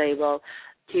people say, well,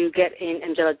 to get in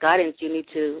angelic guidance, you need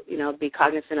to, be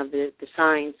cognizant of the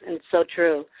signs. And it's so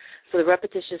true. So the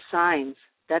repetitious signs,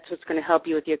 that's what's going to help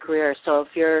you with your career. So if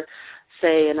you're,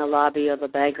 say, in a lobby of a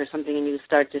bank or something and you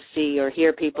start to see or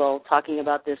hear people talking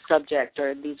about this subject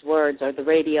or these words or the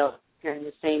radio, hearing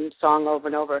the same song over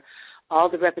and over, all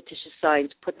the repetitious signs,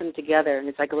 put them together, and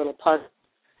it's like a little puzzle,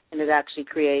 and it actually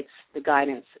creates the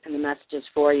guidance and the messages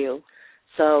for you.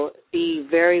 So be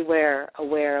very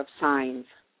aware of signs,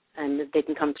 and they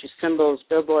can come through symbols,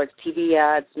 billboards, TV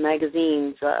ads,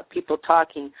 magazines, people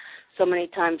talking. So many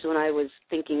times when I was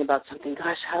thinking about something,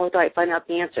 gosh, how do I find out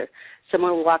the answer?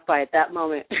 Someone will walk by at that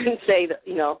moment and say, that,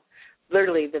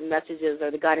 literally the messages or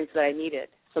the guidance that I needed.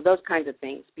 So those kinds of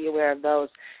things, be aware of those.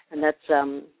 And that's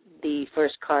the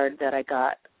first card that I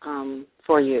got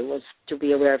for you was to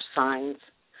be aware of signs.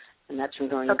 And that's from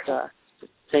going to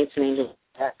Saints and Angels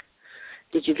deck.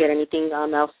 Did you get anything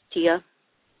else, Tia?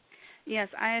 Yes,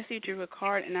 I asked you to drew a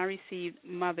card, and I received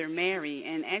Mother Mary.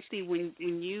 And actually, when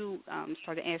you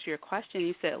started to answer your question,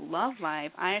 you said love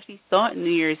life. I actually thought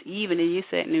New Year's Eve, and then you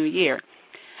said New Year.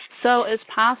 So it's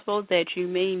possible that you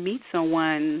may meet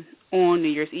someone on New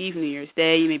Year's Eve, New Year's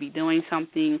Day. You may be doing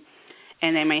something,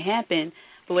 and that may happen.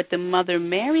 But with the Mother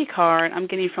Mary card, I'm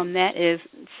getting from that is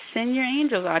send your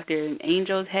angels out there.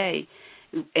 Angels, hey,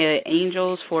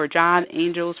 angels for a job,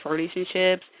 angels for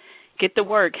relationships. Get to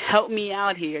work. Help me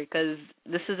out here because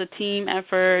this is a team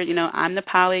effort. I'm the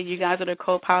pilot. You guys are the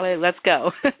co-pilot. Let's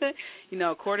go.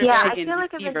 Quarterback and I feel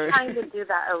like receiver. I've been trying to do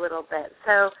that a little bit.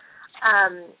 So,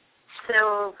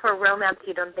 so for romance,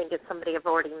 you don't think it's somebody I've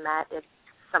already met? It's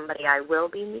somebody I will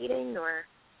be meeting, or?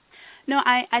 No,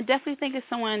 I definitely think it's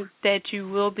someone that you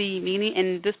will be meeting,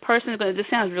 and this person is going to, this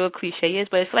sounds real cliche,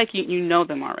 but it's like you know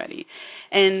them already.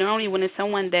 And normally when it's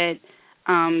someone that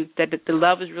the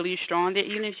love is really strong there,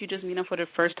 even if you just meet them for the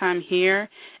first time here,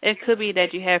 it could be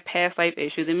that you have past life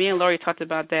issues. And me and Laurie talked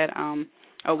about that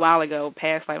a while ago,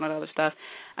 past life and all that other stuff.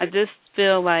 I just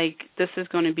feel like this is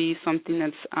going to be something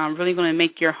that's really going to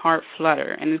make your heart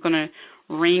flutter, and it's going to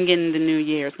ring in the new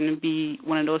year. It's going to be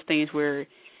one of those things where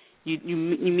you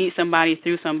meet somebody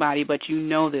through somebody, but you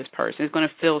know this person. It's going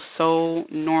to feel so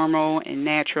normal and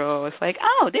natural. It's like,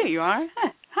 oh, there you are.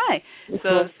 Hi.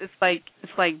 So it's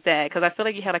like that, because I feel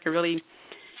like you had like a really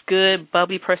good,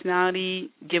 bubbly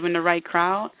personality given the right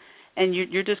crowd, and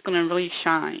you're just going to really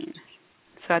shine.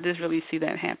 So I just really see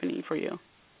that happening for you.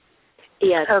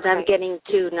 Yes, I'm getting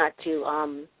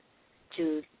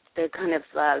they're kind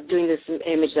of doing this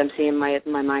image that I'm seeing in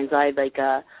my mind's eye, like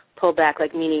pull back,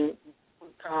 like meaning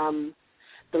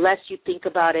the less you think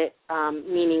about it,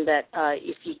 meaning that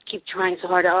if you keep trying so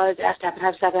hard, it has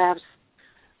to happen,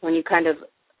 when you kind of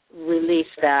release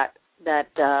that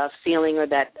feeling or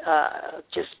that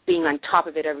just being on top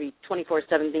of it every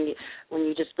 24/7 thing, when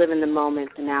you just live in the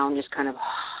moment, the now, and just kind of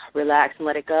relax and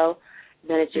let it go,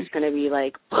 then it's just going to be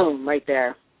like, boom, right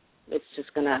there. It's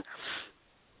just going to,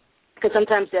 because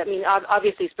sometimes,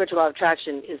 obviously spiritual law of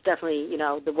attraction is definitely,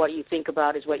 what you think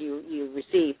about is what you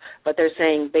receive. But they're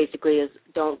saying basically is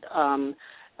don't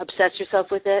obsess yourself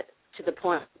with it to the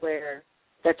point where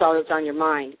that's all that's on your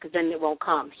mind, because then it won't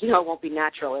come. It won't be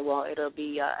natural. It'll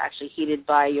be actually heated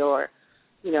by your,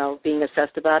 being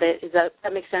obsessed about it. Does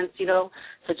that make sense? So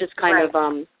just kind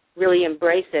of really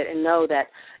embrace it and know that,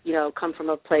 come from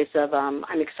a place of I'm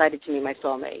excited to meet my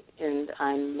soulmate, and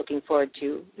I'm looking forward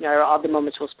to all the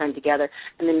moments we'll spend together,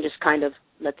 and then just kind of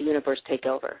let the universe take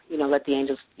over. Let the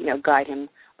angels guide him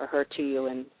or her to you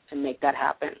and make that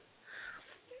happen.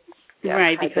 Yeah,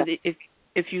 right, because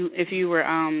if you were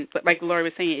like Laurie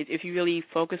was saying, if you really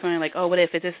focus on it, like, oh, what if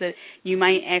it's just you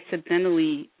might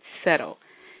accidentally settle.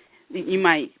 You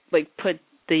might put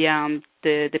the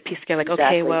piece together, like, exactly.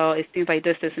 Okay, well, it seems like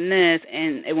this, and this,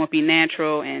 and it won't be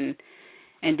natural, and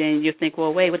then you'll think,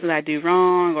 well, wait, what did I do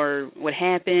wrong, or what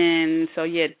happened? So,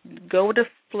 yeah, go with the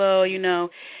flow,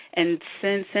 and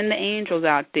send the angels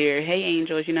out there. Hey,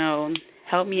 angels,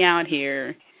 help me out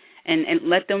here. And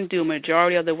let them do a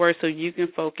majority of the work so you can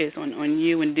focus on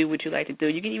you and do what you like to do.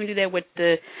 You can even do that with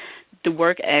the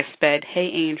work aspect. Hey,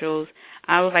 angels,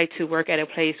 I would like to work at a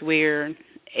place where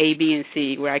A, B, and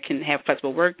C, where I can have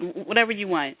flexible work, whatever you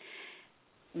want.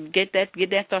 Get that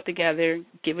thought together,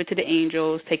 give it to the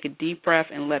angels, take a deep breath,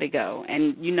 and let it go.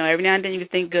 And, every now and then you can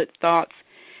think good thoughts.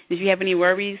 If you have any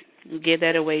worries, give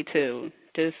that away, too.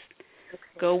 Just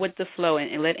go with the flow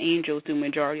and let angels do the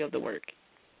majority of the work.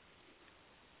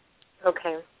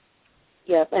 Okay.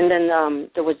 Yeah, and then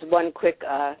there was one quick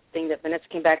thing that Vanessa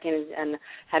came back in and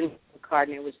had a card,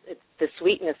 and it's the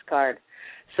sweetness card.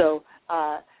 So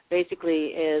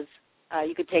basically is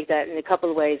you could take that in a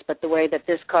couple of ways, but the way that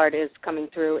this card is coming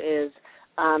through is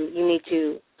you need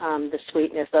to, the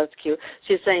sweetness, that's cute.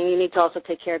 She's saying you need to also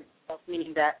take care of yourself,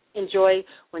 meaning that enjoy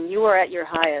when you are at your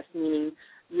highest, meaning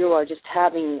you are just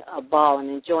having a ball and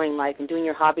enjoying life and doing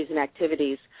your hobbies and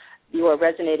activities. You are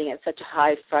resonating at such a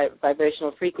high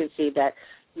vibrational frequency that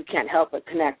you can't help but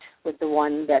connect with the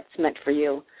one that's meant for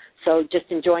you. So just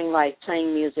enjoying life,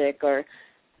 playing music or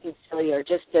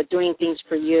just doing things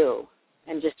for you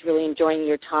and just really enjoying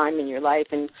your time in your life.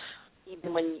 And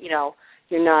even when,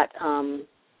 you're not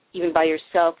even by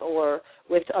yourself or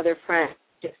with other friends,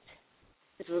 just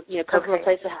come from a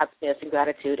place of happiness and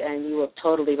gratitude, and you will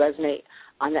totally resonate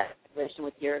on that vibration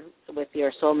with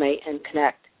your soulmate and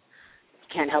connect.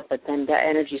 Can't help but then that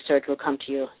energy surge will come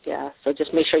to you. Yeah, so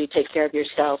just make sure you take care of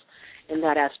yourself in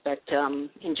that aspect.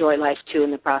 Enjoy life too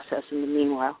in the process in the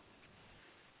meanwhile.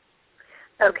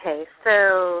 Okay,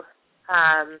 so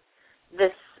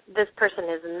this person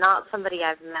is not somebody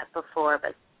I've met before,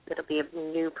 but it'll be a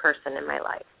new person in my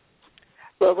life.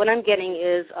 Well, what I'm getting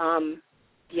is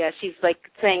she's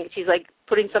like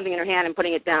putting something in her hand and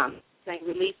putting it down, saying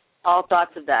release all thoughts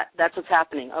of that. That's what's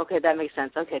happening. Okay, that makes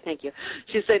sense. Okay, thank you.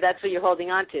 She'll say that's what you're holding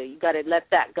on to. You got to let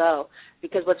that go,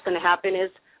 because what's going to happen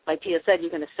is, like Tia said, you're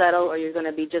going to settle, or you're going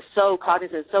to be just so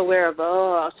cognizant, so aware of,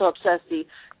 so obsessed.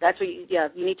 That's what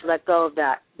you need to let go of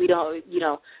that. We don't,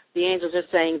 the angels are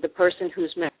saying the person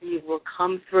who's meant for you will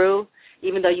come through,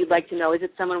 even though you'd like to know, is it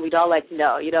someone we'd all like to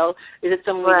know, is it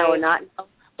someone we know or not know?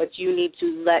 But you need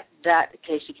to let that,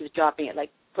 okay, she keeps dropping it, like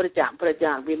put it down,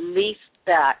 release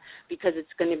that, because it's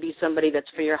going to be somebody that's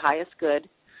for your highest good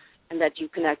and that you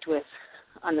connect with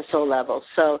on the soul level.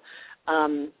 So,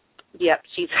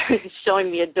 she's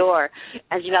showing me a door,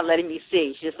 and she's not letting me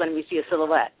see. She's just letting me see a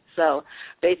silhouette. So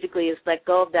basically it's let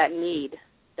go of that need,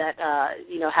 that,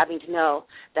 having to know.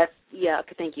 That's,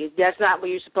 thank you. That's not what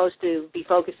you're supposed to be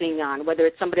focusing on, whether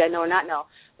it's somebody I know or not know.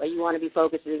 What you want to be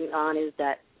focusing on is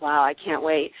that, wow, I can't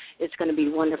wait. It's going to be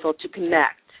wonderful to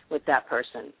connect with that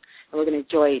person. And we're going to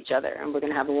enjoy each other, and we're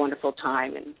going to have a wonderful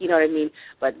time, and you know what I mean?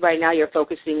 But right now you're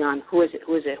focusing on who is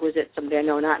it, somebody I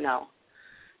know or not know.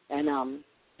 And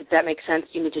if that makes sense,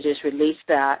 you need to just release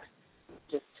that.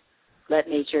 Just let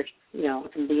nature,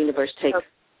 and the universe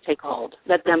take hold.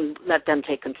 Let them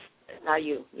take control, not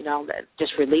you,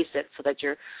 just release it so that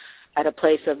you're at a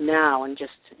place of now and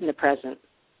just in the present.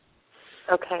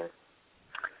 Okay.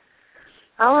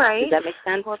 All right. Does that make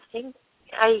sense? Well,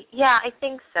 I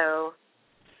think so.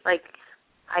 Like,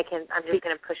 I'm just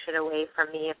going to push it away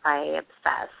from me if I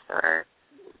obsess or.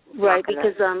 Right,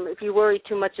 because if you worry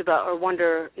too much about or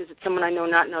wonder, is it someone I know,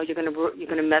 not know, you're going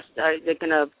to mess. They're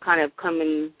going to kind of come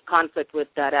in conflict with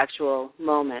that actual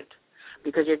moment,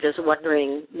 because you're just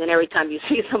wondering. Then every time you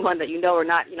see someone that you know or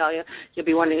not, you'll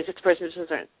be wondering, is this person,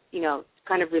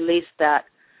 kind of release that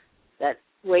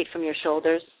weight from your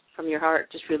shoulders, from your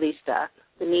heart. Just release that,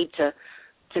 the need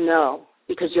to know,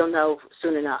 because you'll know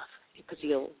soon enough. Because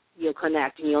you'll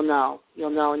connect and you'll know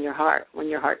in your heart, when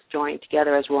your hearts join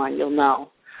together as one, you'll know.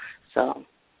 So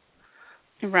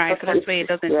right, so that's why it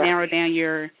doesn't narrow down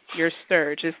your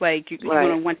search. It's like you're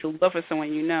going to want to look for someone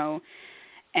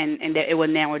and that it will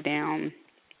narrow down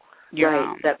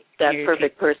your that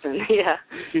perfect person.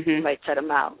 You might set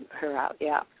her out.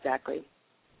 Yeah, exactly.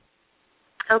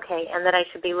 Okay, and that I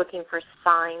should be looking for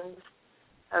signs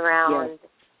around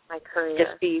my career.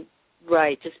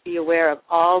 Just be aware of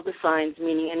all the signs,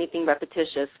 meaning anything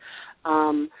repetitious.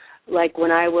 Like when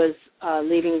I was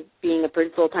leaving being a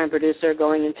full-time producer,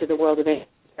 going into the world of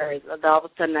areas, all of a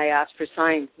sudden I asked for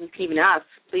signs. You can even ask,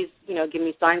 please, give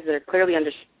me signs that are clearly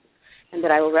understood and that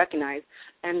I will recognize.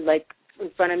 And like in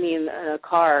front of me in a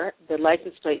car, the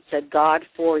license plate said, God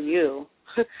for you,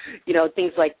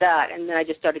 things like that. And then I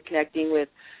just started connecting with,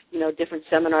 different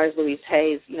seminars, Louise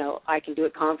Hayes, I Can Do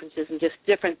It conferences, and just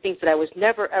different things that I was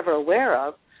never, ever aware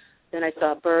of. Then I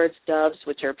saw birds, doves,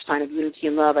 which are a sign of unity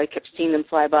and love. I kept seeing them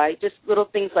fly by. Just little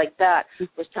things like that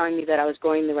was telling me that I was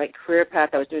going the right career path,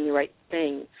 I was doing the right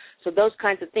thing. So those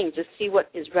kinds of things, just see what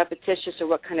is repetitious or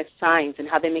what kind of signs and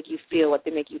how they make you feel, what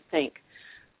they make you think,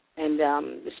 and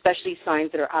especially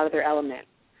signs that are out of their element.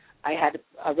 I had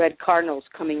red cardinals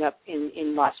coming up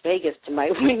in Las Vegas to my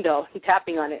window and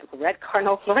tapping on it. Red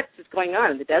cardinal, what is going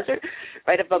on in the desert?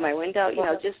 Right above my window,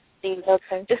 just things, all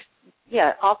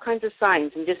kinds of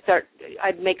signs. And just start,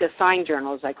 I'd make a sign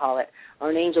journal, as I call it, or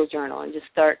an angel journal, and just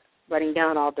start writing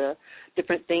down all the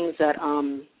different things that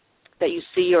that you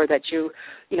see or that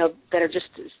that are just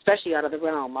especially out of the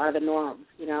realm, out of the norm,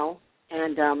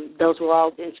 And those will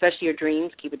all, especially your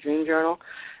dreams, keep a dream journal.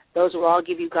 Those will all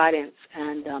give you guidance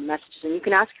and messages. And you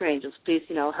can ask your angels, please,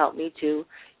 help me to,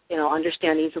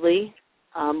 understand easily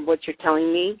what you're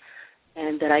telling me,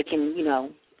 and that I can,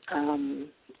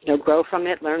 grow from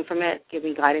it, learn from it, give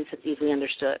me guidance that's easily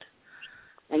understood,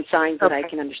 and signs that I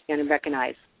can understand and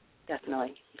recognize,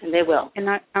 definitely. And they will.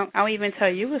 And I'll even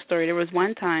tell you a story. There was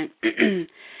one time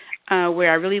where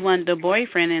I really wanted a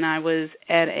boyfriend, and I was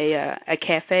at a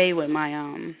cafe with my,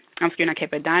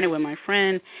 a diner with my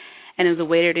friend, and it was a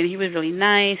waiter, and he was really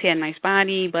nice. He had a nice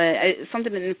body, but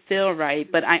something didn't feel right,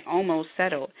 but I almost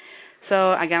settled. So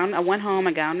I went home,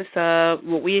 I got on the sub.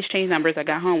 Well, we exchanged numbers. I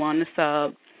got home on the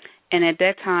sub, and at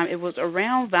that time, it was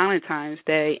around Valentine's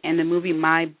Day, and the movie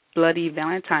My Bloody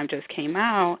Valentine just came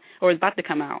out, or was about to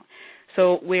come out.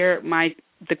 So where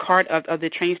the cart of the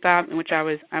train stop in which I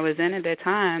was in at that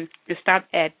time, it stopped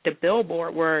at the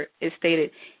billboard where it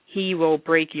stated, "He will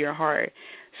break your heart."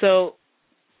 So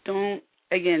don't.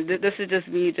 Again, this is just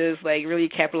me just like really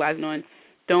capitalizing on,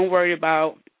 don't worry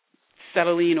about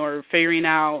settling or figuring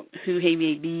out who he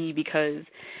may be, because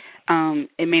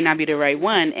it may not be the right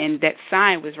one. And that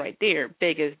sign was right there,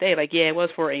 big as day. Like, yeah, it was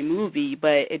for a movie,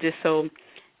 but it just so,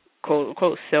 quote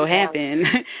unquote, happened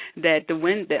that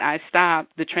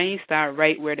the train stopped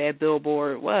right where that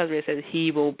billboard was, where it says,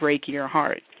 "He will break your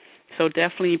heart." So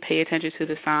definitely pay attention to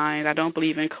the signs. I don't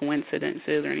believe in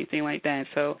coincidences or anything like that.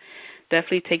 So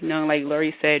definitely take note, like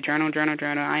Laurie said, journal.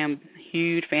 I am a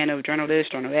huge fan of journal this,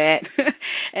 journal that.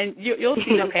 And you'll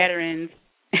see the patterns,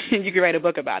 and you can write a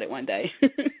book about it one day.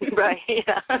 Right,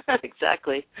 yeah,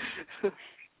 exactly.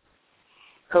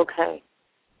 Okay.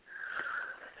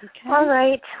 All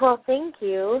right. Well, thank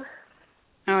you.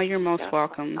 Oh, you're most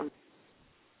welcome.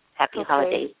 Happy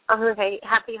holidays. All right.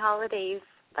 Happy holidays.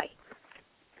 Bye.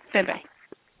 Bye-bye.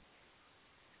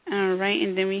 All right,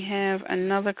 and then we have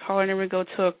another caller, and then we'll go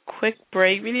to a quick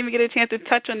break. We didn't even get a chance to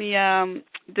touch on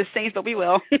the Saints, but we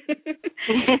will.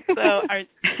 So our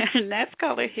next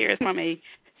caller here is from a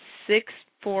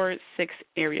 646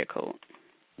 area code.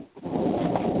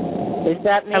 Is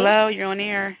that me? Hello, you're on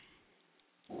air.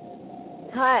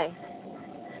 Hi.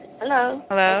 Hello.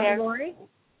 Hello. Hey, Laurie.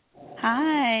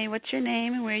 Hi, what's your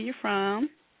name and where are you from?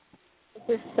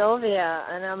 This is Sylvia,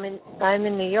 and I'm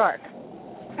in New York.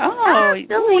 Oh,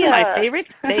 one of my favorite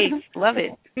states. Love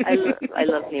it. I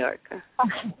love New York.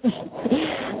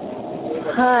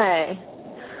 Hi.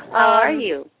 How are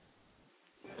you?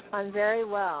 I'm very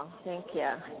well, thank you.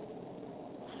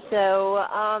 So,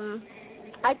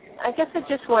 I guess I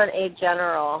just want a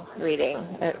general reading.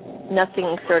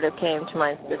 Nothing sort of came to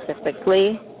mind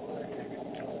specifically.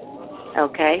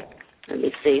 Okay. Let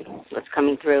me see what's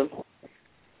coming through.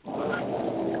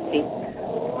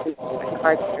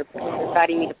 Cards are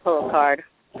inviting me to pull a card.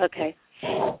 Okay.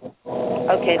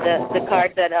 The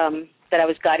card that I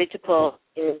was guided to pull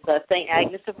is St.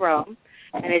 Agnes of Rome,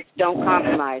 and it's don't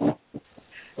compromise.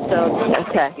 So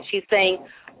she's saying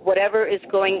whatever is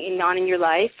going on in your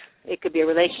life, it could be a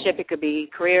relationship, it could be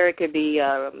career, it could be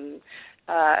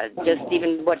just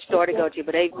even what store to go to,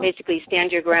 but basically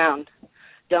stand your ground.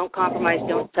 Don't compromise,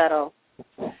 don't settle.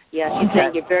 Yeah, she's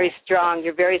saying you're very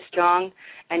strong,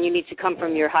 and you need to come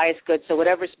from your highest good. So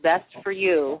whatever's best for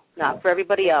you, not for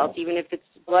everybody else, even if it's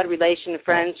blood relation,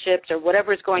 friendships, or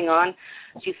whatever is going on,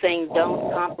 she's saying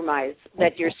don't compromise,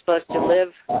 that you're supposed to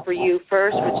live for you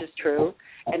first, which is true,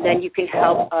 and then you can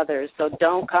help others. So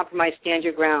don't compromise, stand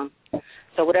your ground.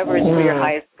 So whatever is for your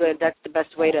highest good, that's the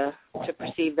best way to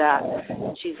perceive that.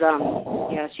 She's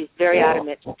she's very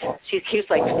adamant. She's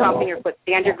like stomping her foot,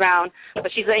 stand your ground, but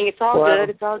she's saying it's all good,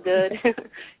 it's all good.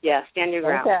 Yeah, stand your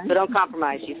ground. So don't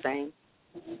compromise, she's saying.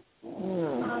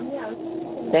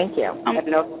 Thank you. I don't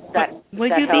know if that will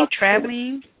you be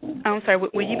traveling? I'm sorry,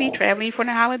 will you be traveling for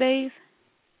the holidays?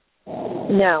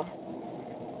 No.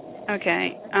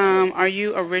 Okay. Are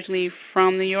you originally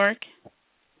from New York?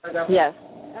 Yes.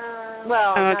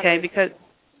 Well. Okay, because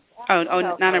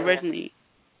not originally.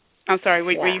 I'm sorry.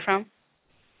 Where are you from?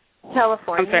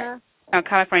 California. I'm sorry. Oh,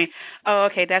 California. Oh,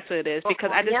 okay, that's what it is.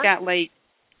 Because I just got like,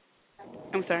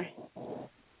 I'm sorry.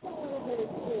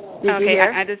 Okay,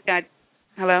 I just got,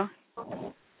 hello?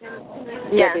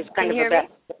 Yeah, there's kind of a bad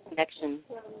connection.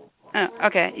 Oh,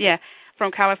 okay, yeah,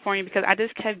 from California, because I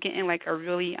just kept getting like a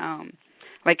really,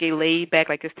 like a laid back,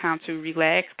 like it's time to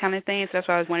relax kind of thing. So that's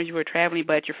why I was wondering if you were traveling,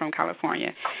 but you're from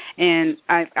California. And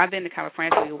I've been to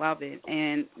California, I really love it.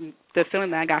 And the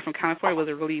feeling that I got from California was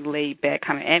a really laid back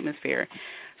kind of atmosphere.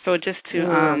 So just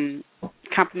to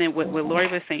compliment what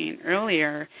Laurie was saying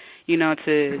earlier, you know,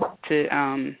 to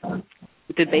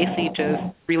basically just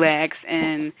relax.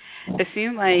 And it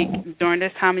seems like during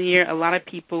this time of year, a lot of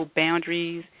people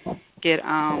boundaries get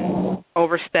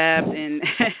overstepped and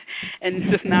and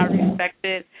just not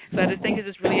respected. So I just think it's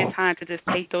just really a time to just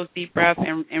take those deep breaths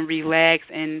and relax.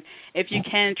 And if you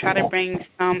can, try to bring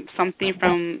something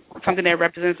that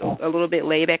represents a little bit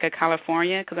laid back of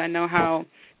California, because I know how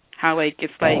like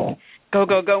it's like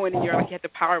go and you're like you have to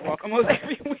power walk almost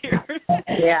everywhere.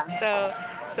 Yeah.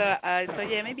 So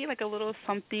yeah, maybe like a little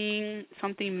something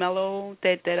mellow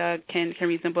that can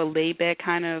resemble a laid back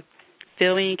kind of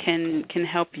feeling can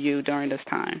help you during this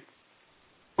time.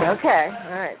 Okay.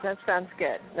 All right. That sounds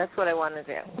good. That's what I want to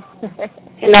do.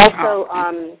 And also,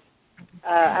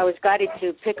 I was guided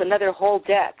to pick another whole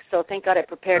deck, so thank God I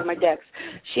prepared my decks.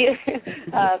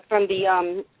 From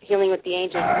the Healing with the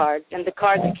Angels cards, and the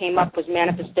card that came up was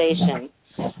manifestation.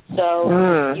 So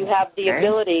you have the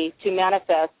ability to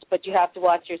manifest, but you have to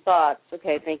watch your thoughts.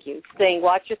 Okay, thank you. Saying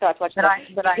watch your thoughts. Watch your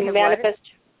thoughts. You can manifest.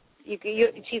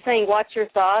 She's saying watch your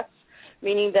thoughts,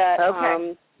 meaning that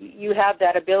you have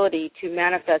that ability to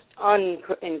manifest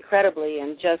incredibly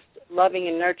and just loving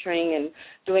and nurturing and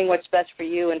doing what's best for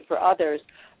you and for others.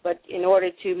 But in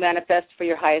order to manifest for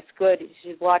your highest good,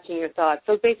 she's watching your thoughts.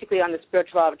 So basically on the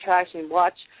spiritual law of attraction,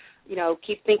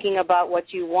 keep thinking about what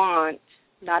you want,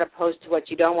 not opposed to what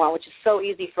you don't want, which is so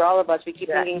easy for all of us. We keep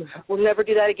thinking, we'll never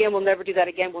do that again, we'll never do that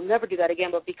again, we'll never do that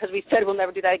again. But because we said we'll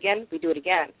never do that again, we do it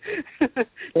again. You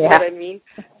know what I mean?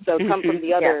 So come from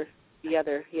the other.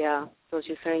 So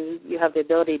she's saying you have the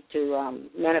ability to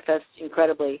manifest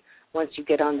incredibly once you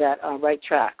get on that right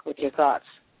track with your thoughts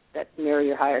that mirror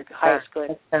your highest good.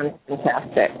 That sounds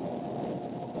fantastic.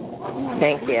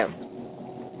 Thank you.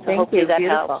 So hopefully that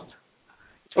helps.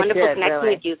 It's wonderful connecting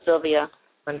with you, Sylvia.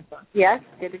 Wonderful. Yes,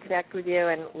 good to connect with you,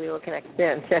 and we will connect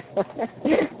soon.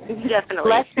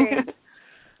 Definitely.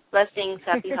 Blessings.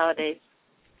 Happy holidays.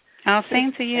 Oh,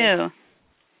 same to you.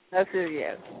 Both of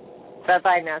you.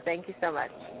 Bye-bye now. Thank you so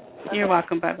much. You're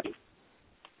welcome. Bye-bye.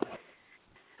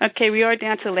 Okay, we are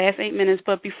down to the last 8 minutes,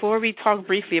 but before we talk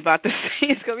briefly about this,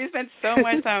 because we spent so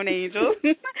much time on angels,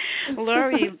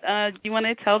 Laurie, do you want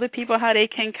to tell the people how they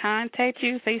can contact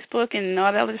you, Facebook and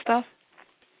all that other stuff?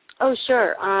 Oh,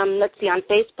 sure. Let's see, on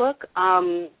Facebook,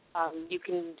 you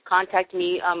can contact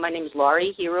me. My name is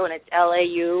Laurie Heroux, and it's Laurie,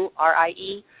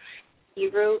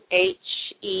 Heroux,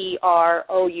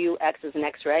 Heroux as an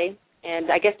X-ray.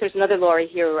 And I guess there's another Laurie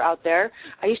Heroux out there.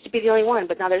 I used to be the only one,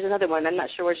 but now there's another one. I'm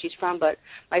not sure where she's from, but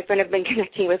my friend had been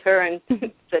connecting with her and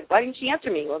said, why didn't she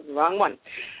answer me? Well, the wrong one.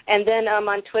 And then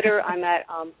on Twitter, I'm at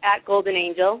Golden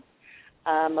Angel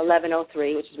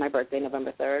 1103, which is my birthday,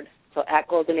 November 3rd. So at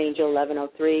Golden Angel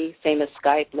 1103, same as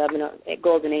Skype,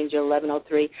 Golden Angel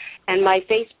 1103. And my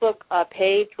Facebook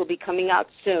page will be coming out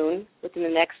soon, within the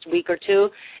next week or two,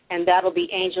 and that'll be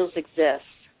Angels Exist.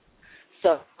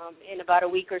 So in about a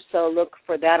week or so, look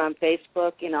for that on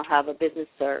Facebook, and I'll have a business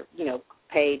or,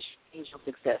 page, Angels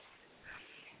Exist.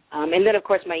 And then, of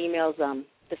course, my email's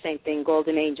the same thing,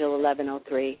 Golden Angel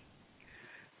 1103.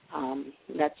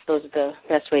 Those are the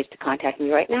best ways to contact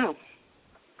me right now.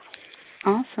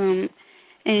 Awesome.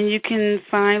 And you can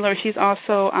find Laurie. She's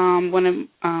also one of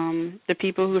the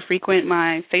people who frequent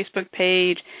my Facebook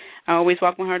page. I always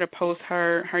welcome her to post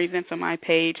her events on my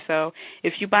page. So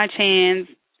if you by chance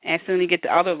accidentally get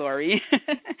the other Laurie,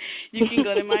 you can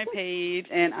go to my page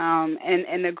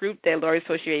and the group that Laurie's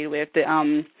associated with,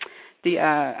 the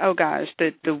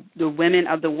Women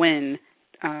of the Wind,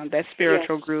 that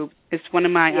spiritual group. It's one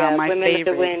of my my Women favorites.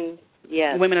 of the Wind.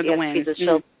 Yes. Women of the Wind.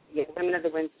 Women of the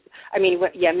Wind.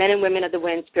 Men and Women of the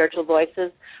Wind, Spiritual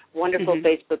Voices, wonderful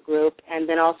Facebook group. And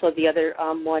then also the other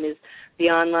one is the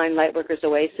Online Lightworkers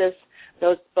Oasis.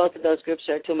 Both of those groups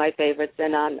are two of my favorites.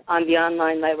 And on the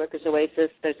Online Lightworkers Oasis,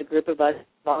 there's a group of us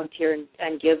volunteer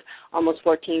and give almost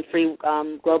 14 free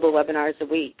global webinars a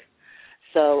week.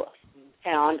 So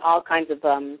on all kinds of,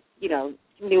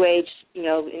 New Age,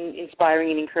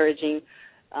 inspiring and encouraging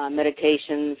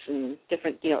meditations and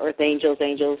different, earth angels,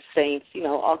 saints,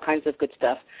 all kinds of good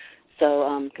stuff.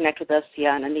 So connect with us,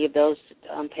 on any of those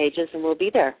pages, and we'll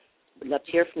be there. We'd love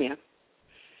to hear from you.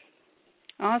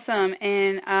 Awesome.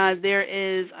 And there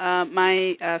is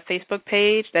my Facebook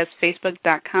page. That's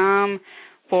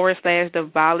facebook.com/The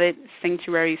Violet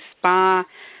Sanctuary Spa.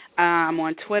 I'm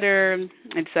on Twitter.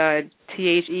 It's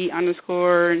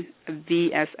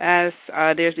THE_VSS.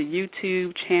 There's a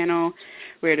YouTube channel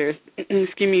where there's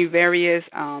various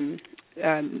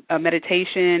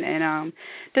meditation and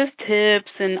just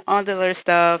tips and all the other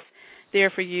stuff there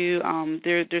for you.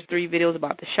 There's 3 videos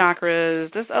about the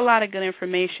chakras. There's a lot of good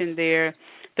information there.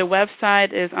 The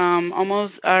website is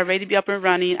almost ready to be up and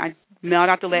running. I mailed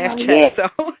out the last check, so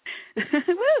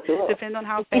cool. Depends on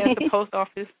how fast the post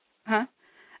office,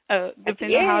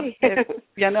 depending on how fast,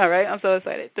 yeah, I know, right? I'm so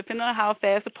excited. Depending on how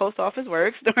fast the post office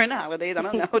works during the holidays, I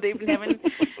don't know. They've been having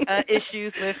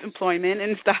issues with employment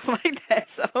and stuff like that.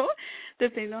 So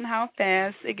depending on how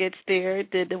fast it gets there,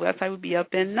 the website will be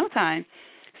up in no time.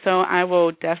 So I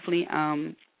will definitely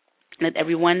let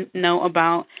everyone know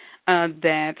about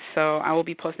that. So I will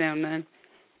be posting on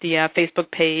the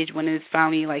Facebook page when it's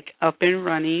finally up and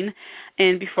running.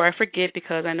 And before I forget,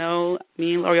 because I know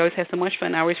me and Laurie always have so much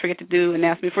fun, I always forget to do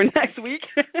announcement for next week.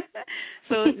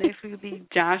 So next week will be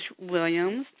Josh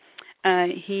Williams.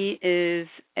 He is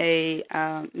a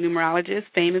numerologist,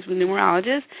 famous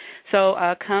numerologist. So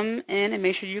come in and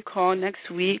make sure you call next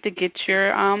week to get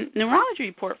your numerology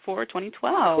report for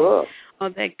 2012. Cool. All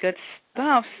that good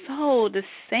stuff. So the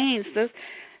Saints, let's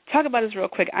talk about this real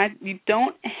quick. You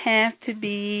don't have to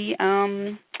be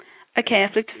a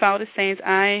Catholic to follow the Saints.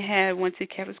 I went to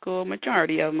Catholic school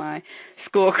majority of my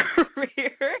school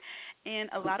career.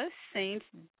 And a lot of saints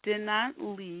did not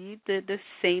lead the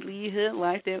saintlyhood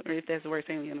life that, or if that's the word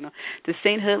saintly, I don't know, the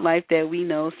sainthood life that we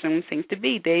know some saints to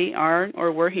be. They are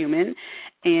or were human,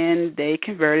 and they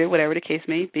converted, whatever the case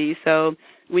may be. So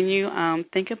when you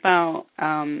think about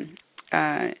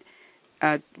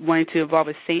wanting to involve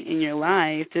a saint in your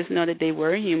life, just know that they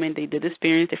were human. They did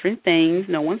experience different things.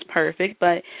 No one's perfect,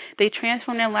 but they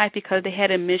transformed their life because they had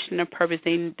a mission or purpose.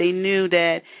 They knew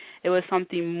that it was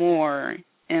something more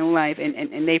in life,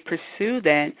 and they pursue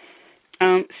that.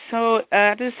 So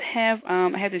I just have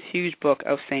I have this huge book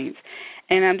of saints,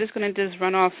 and I'm just going to just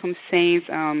run off some saints,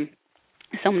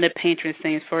 some of the patron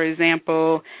saints. For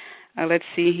example, let's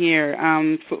see here.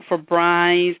 For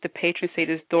brides, the patron saint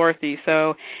is Dorothy.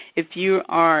 So if you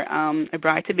are a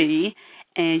bride to be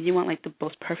and you want the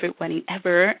most perfect wedding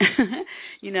ever,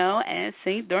 ask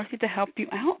Saint Dorothy to help you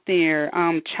out there.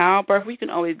 Childbirth, we can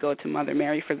always go to Mother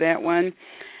Mary for that one.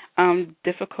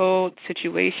 Difficult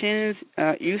situations,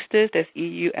 Eustace, that's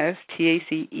Eustace.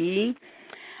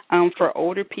 For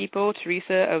older people,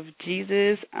 Teresa of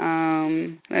Jesus.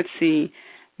 Let's see,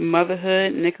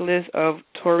 Motherhood, Nicholas of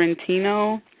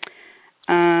Torrentino.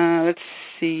 Let's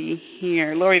see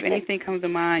here. Laurie, if anything comes to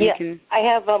mind, you can. I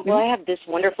have I have this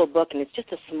wonderful book, and it's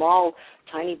just a small,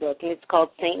 tiny book, and it's called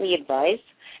Saintly Advice.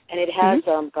 And it has,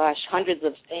 hundreds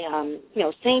of,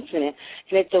 saints in it.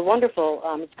 And it's a wonderful,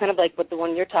 it's kind of like what the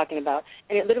one you're talking about.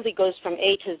 And it literally goes from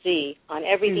A to Z on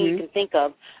everything you can think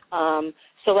of.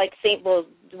 So like the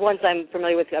ones I'm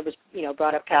familiar with, I was,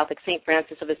 brought up Catholic, St.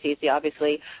 Francis of Assisi,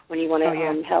 obviously, when you want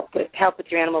to help with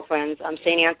your animal friends.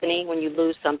 St. Anthony, when you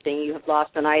lose something, you have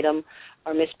lost an item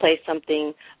or misplaced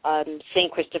something.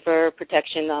 St. Christopher,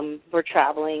 protection, we're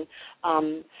traveling.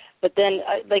 But then,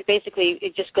 basically,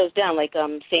 it just goes down,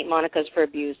 St. Monica's for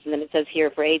abuse, and then it says here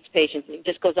for AIDS patients. It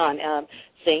just goes on.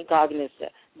 St. Gognis,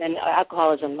 then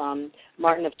alcoholism,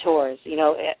 Martin of Tours.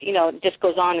 It just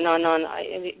goes on and on and on.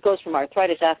 And it goes from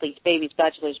arthritis, athletes, babies,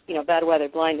 bachelors, bad weather,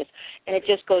 blindness, and it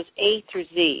just goes A through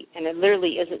Z. And it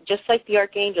literally isn't just like the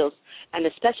archangels and the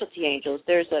specialty angels.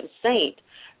 There's a saint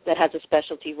that has a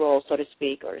specialty role, so to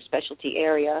speak, or a specialty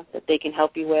area that they can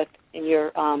help you with in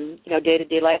your,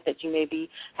 day-to-day life that you may be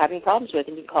having problems with,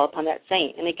 and you can call upon that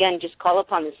saint. And again, just call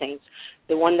upon the saints.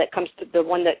 The one that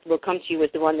will come to you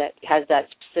is the one that has that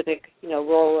specific,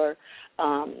 role or,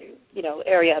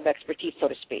 area of expertise, so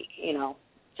to speak.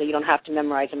 So you don't have to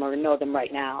memorize them or know them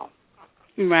right now.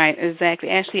 Right, exactly.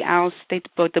 Actually, I'll state the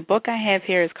book. The book I have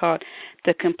here is called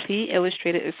The Complete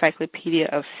Illustrated Encyclopedia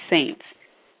of Saints.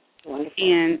 Wonderful.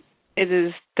 And it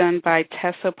is done by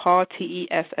Tessa Paul,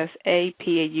 TESSA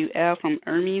PAUL, from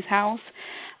Hermes House.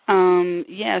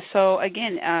 So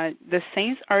again, the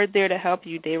saints are there to help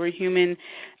you. They were human,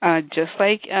 just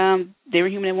like they were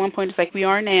human at one point, just like we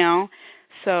are now.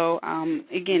 So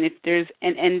again, if there's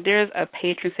there's a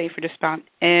patron saint for just about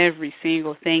every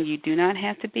single thing. You do not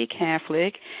have to be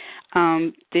Catholic.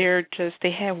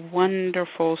 They have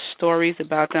wonderful stories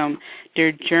about them,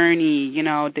 their journey,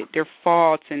 their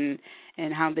faults and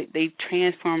how they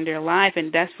transformed their life,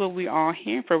 and that's what we're all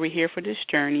here for. We're here for this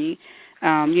journey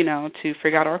to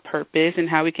figure out our purpose and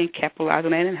how we can capitalize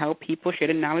on it and help people share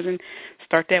the knowledge and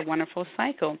start that wonderful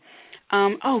cycle.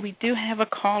 We do have a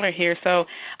caller here, so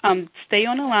stay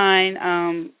on the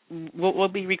line. We'll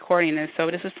be recording this. So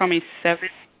this is from a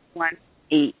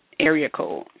 718 area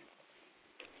code.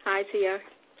 Hi, Tia.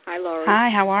 Hi, Laurie. Hi,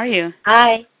 how are you?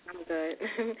 Hi. I'm good.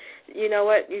 You know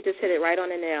what? You just hit it right on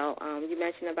the nail. You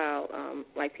mentioned about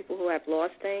like people who have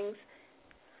lost things,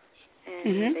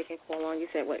 and they can call on. You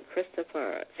said what?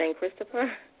 Saint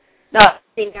Christopher? No,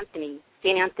 Saint Anthony.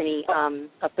 Saint Anthony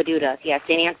of Padua. Yeah,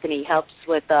 Saint Anthony helps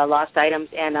with lost items,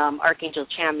 and Archangel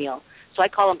Chamuel. So I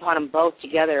call upon them both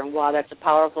together, and wow, that's a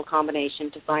powerful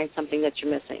combination to find something that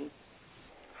you're missing.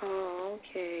 Oh,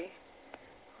 okay.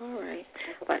 All right.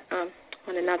 But on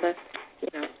another,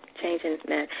 changing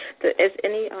that, is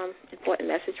any important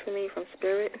message for me from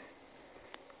Spirit?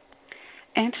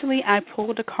 Actually, I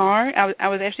pulled a card. I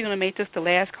was actually going to make this the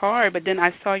last card, but then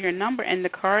I saw your number, and the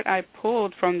card I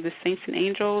pulled from the Saints and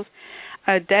Angels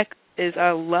deck is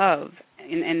love,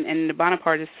 and the bottom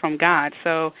part is from God.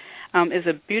 So it's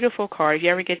a beautiful card. If you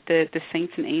ever get the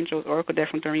Saints and Angels Oracle deck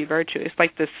from Doreen Virtue, it's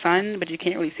like the sun, but you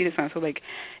can't really see the sun. So it's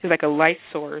like a light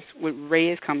source with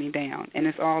rays coming down, and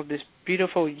it's all this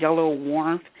beautiful yellow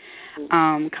warmth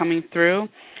coming through.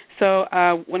 So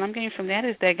what I'm getting from that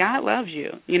is that God loves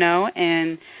you,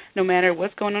 and no matter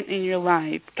what's going on in your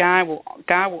life, God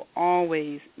will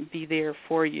always be there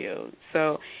for you.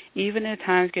 So even if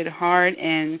times get hard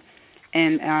and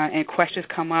questions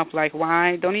come up like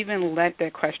why, don't even let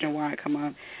that question why come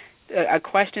up. A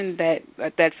question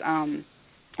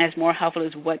that's more helpful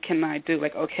is what can I do?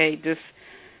 Like, okay, just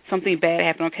something bad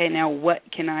happened. Okay, now what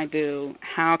can I do?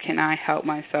 How can I help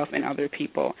myself and other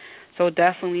people? So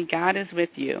definitely, God is with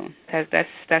you.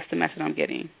 That's the message I'm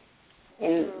getting.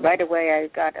 And right away,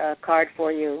 I got a card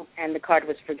for you, and the card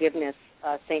was forgiveness,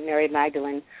 St. Mary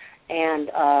Magdalene, and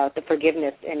the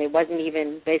forgiveness. And it wasn't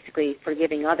even basically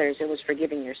forgiving others; it was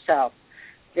forgiving yourself.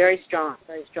 Very strong,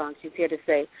 very strong. She's here to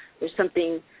say there's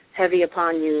something heavy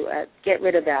upon you. Get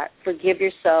rid of that. Forgive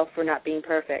yourself for not being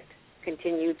perfect.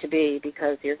 Continue to be,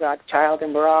 because you're God's child,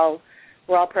 and we're all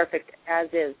perfect as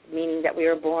is, meaning that we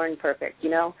were born perfect.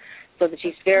 So that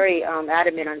she's very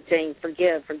adamant on saying,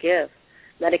 forgive,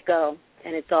 let it go,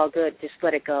 and it's all good. Just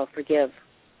let it go, forgive.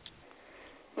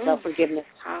 Self-forgiveness.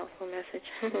 Powerful message.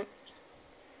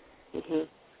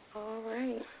 All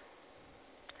right.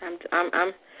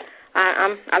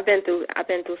 I've been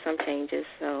through some changes,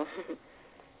 so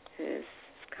it's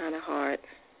kind of hard.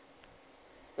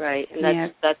 Right,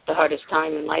 and that's the hardest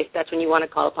time in life. That's when you want to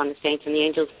call upon the saints and the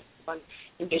angels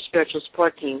and your spiritual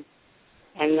support team.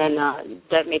 And then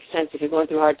that makes sense. If you're going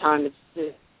through a hard time,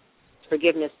 it's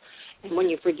forgiveness. And when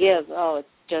you forgive, it's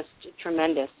just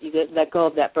tremendous. You let go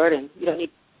of that burden. You don't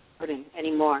need burden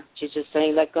anymore. She's just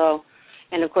saying let go.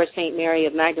 And, of course, St. Mary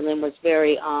of Magdalene was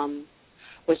very,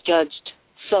 was judged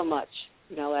so much,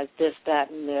 as this,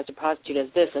 that, and as a prostitute, as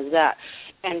this, as that.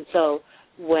 And so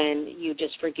when you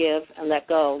just forgive and let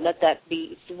go, let that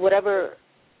be whatever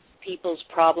people's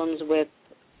problems with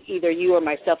either you or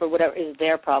myself or whatever is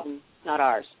their problem, not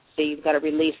ours. So you've got to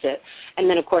release it. And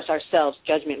then, of course, ourselves,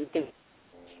 judgment.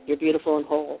 You're beautiful and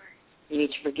whole. You need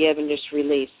to forgive and just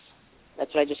release.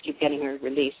 That's what I just keep getting her,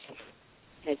 release.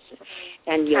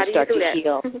 And you'll start to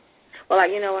heal. Well,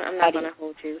 you know what? I'm not going to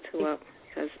hold you too up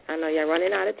because I know you're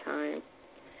running out of time.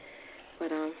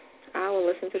 But I will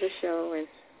listen to the show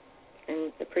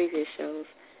and the previous shows.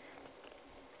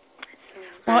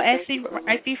 Well, actually,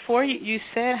 right before you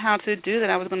said how to do that,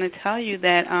 I was going to tell you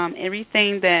that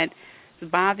everything that's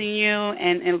bothering you,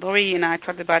 and Laurie and I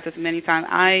talked about this many times,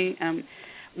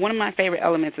 one of my favorite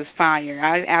elements is fire.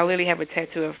 I literally have a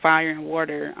tattoo of fire and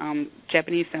water,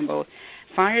 Japanese symbol.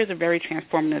 Fire is a very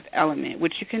transformative element.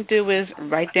 What you can do is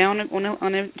write down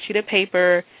on a sheet of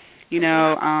paper,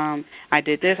 I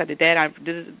did this, I did that,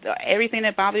 everything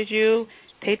that bothers you,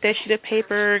 take that sheet of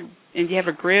paper, and you have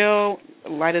a grill,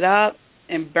 light it up,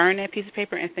 and burn that piece of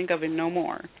paper and think of it no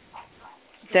more.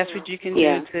 That's what you can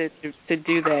do to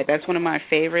do that. That's one of my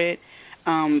favorite,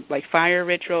 fire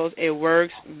rituals. It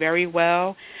works very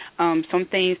well. Some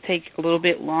things take a little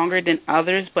bit longer than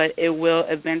others, but it will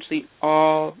eventually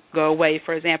all go away.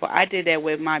 For example, I did that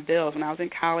with my bills. When I was in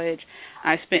college,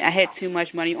 I had too much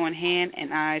money on hand,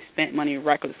 and I spent money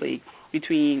recklessly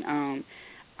between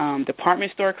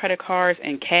department store credit cards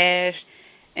and cash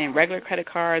and regular credit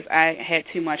cards. I had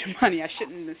too much money. I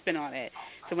shouldn't have spent all that.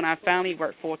 So when I finally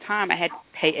worked full-time, I had to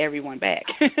pay everyone back,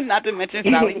 not to mention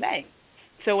Sally Mae.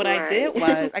 So what I did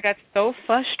was I got so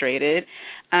frustrated,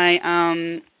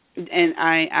 I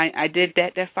did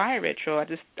that fire ritual.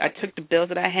 I took the bills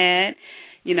that I had,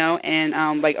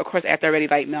 and like of course after I already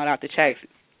like mailed out the checks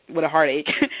with a heartache,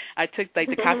 I took like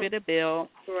the copy of the bill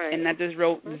and I just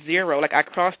wrote 0. Like I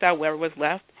crossed out whatever was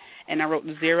left and I wrote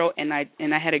 0 and I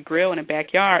had a grill in the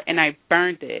backyard and I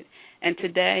burned it. And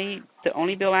today the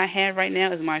only bill I have right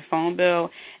now is my phone bill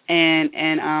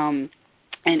and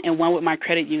one with my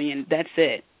credit union. That's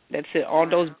it. All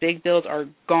those big bills are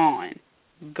gone.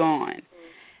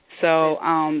 So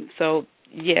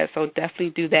so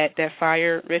definitely do that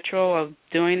fire ritual of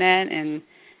doing that, and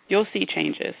you'll see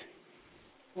changes.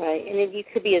 Right, and it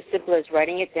could be as simple as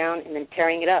writing it down and then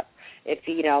tearing it up. If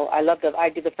I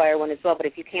do the fire one as well. But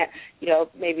if you can't,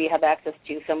 maybe have access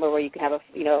to somewhere where you can have a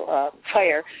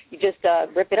fire, you just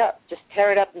rip it up, just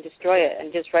tear it up and destroy it,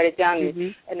 and just write it down. Mm-hmm.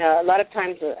 And a lot of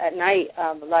times at night,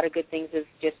 a lot of good things is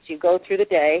just to go through the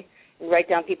day and write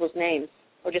down people's names,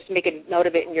 or just make a note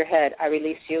of it in your head. I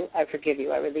release you. I forgive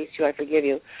you. I release you. I forgive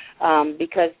you.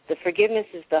 Because the forgiveness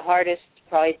is the hardest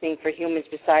probably thing for humans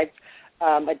besides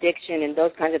addiction and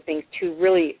those kinds of things to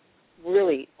really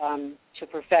to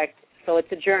perfect. So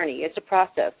it's a journey. It's a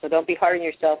process. So don't be hard on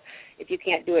yourself if you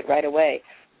can't do it right away.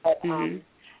 But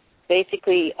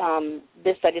basically,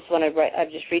 this I just want to write. I'll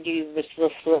just read you this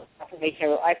little affirmation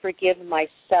here. I forgive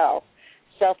myself.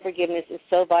 Self-forgiveness is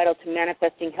so vital to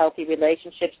manifesting healthy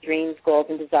relationships, dreams, goals,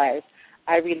 and desires.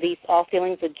 I release all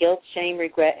feelings of guilt, shame,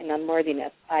 regret, and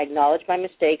unworthiness. I acknowledge my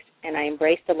mistakes, and I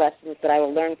embrace the lessons that I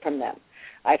will learn from them.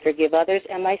 I forgive others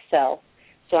and myself,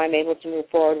 so I'm able to move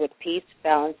forward with peace,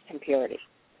 balance, and purity.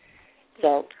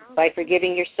 So by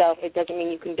forgiving yourself, it doesn't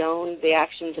mean you condone the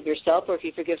actions of yourself, or if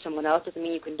you forgive someone else, it doesn't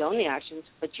mean you condone the actions,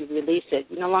 but you release it.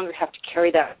 You no longer have to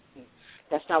carry that.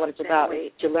 That's not what it's about.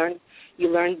 You learn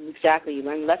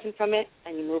the lesson from it,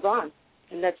 and you move on.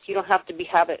 And you don't have to be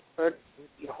habit burdened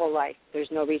your whole life. There's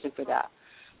no reason for that.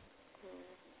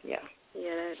 Yeah.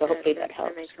 So hopefully that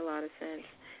helps. That makes a lot of sense.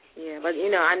 Yeah, but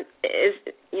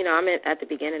I'm at the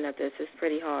beginning of this. It's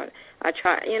pretty hard. I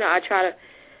try to,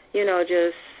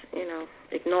 just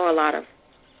ignore a lot of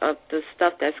the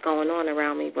stuff that's going on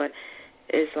around me. But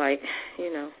it's like,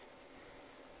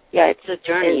 Yeah, it's a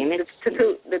journey. And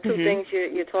the two things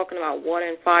you're talking about, water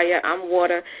and fire. I'm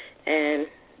water, and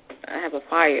I have a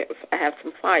fire. I have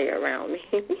some fire around me.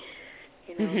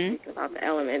 Thinking about the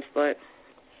elements, but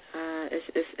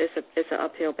it's an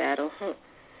uphill battle.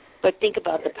 But think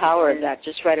about the power of that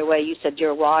just right away. You said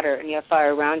you're water and you have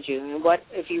fire around you. And what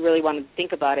if you really want to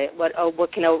think about it?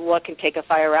 What can take a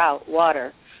fire out?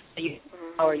 Water. So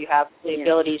you have the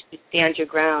ability to stand your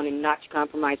ground and not to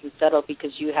compromise and settle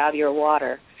because you have your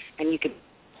water and you can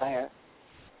fire.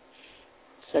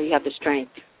 So you have the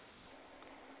strength.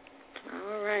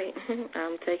 All right.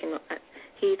 I'm taking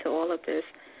heed to all of this.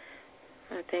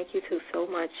 Thank you two so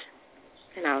much.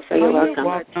 And I'll say you're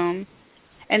welcome.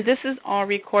 And this is all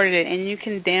recorded, and you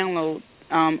can download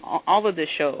all of the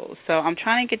shows. So I'm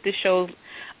trying to get the shows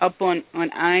up on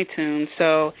iTunes.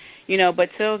 So, but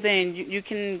till then, you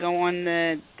can go on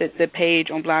the page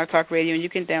on Blog Talk Radio, and you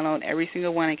can download every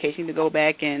single one in case you need to go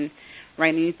back and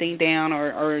write anything down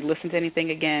or listen to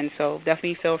anything again. So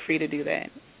definitely feel free to do that.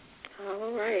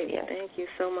 All right. Yeah. Thank you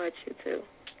so much, you too.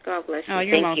 God bless you. Oh,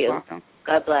 you're most welcome.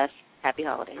 God bless. Happy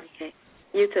holidays. Okay.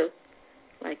 You too.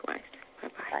 Likewise.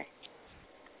 Bye-bye. Bye.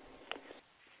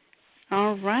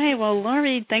 All right. Well,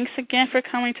 Laurie, thanks again for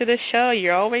coming to the show.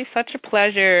 You're always such a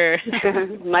pleasure.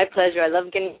 My pleasure. I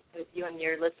love getting with you and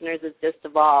your listeners. It's just a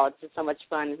ball. It's just so much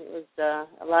fun. It was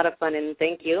a lot of fun, and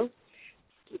thank you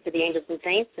to the Angels and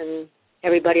Saints and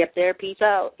everybody up there. Peace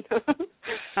out.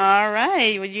 All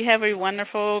right. Well, you have a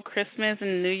wonderful Christmas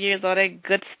and New Year's, all that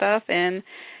good stuff, and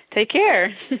take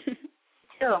care.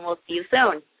 Sure, and we'll see you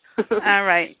soon. All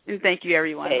right. And thank you,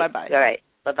 everyone. Okay. Bye-bye. All right.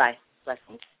 Bye-bye.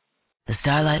 Blessings. The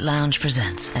Starlight Lounge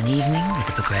presents An Evening with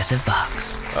the Progressive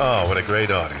Box. Oh, what a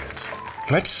great audience.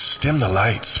 Let's dim the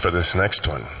lights for this next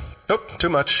one. Nope, too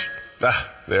much.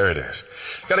 There it is.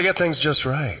 Got to get things just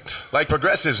right. Like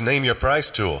Progressive's Name Your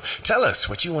Price tool. Tell us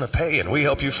what you want to pay, and we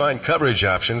help you find coverage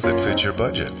options that fit your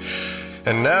budget.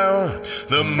 And now,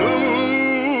 the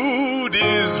mood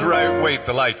is right. Wait,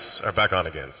 the lights are back on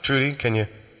again. Trudy, can you?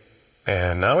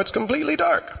 And now it's completely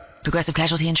dark. Progressive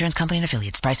Casualty Insurance Company and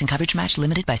Affiliates. Price and coverage match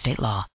limited by state law.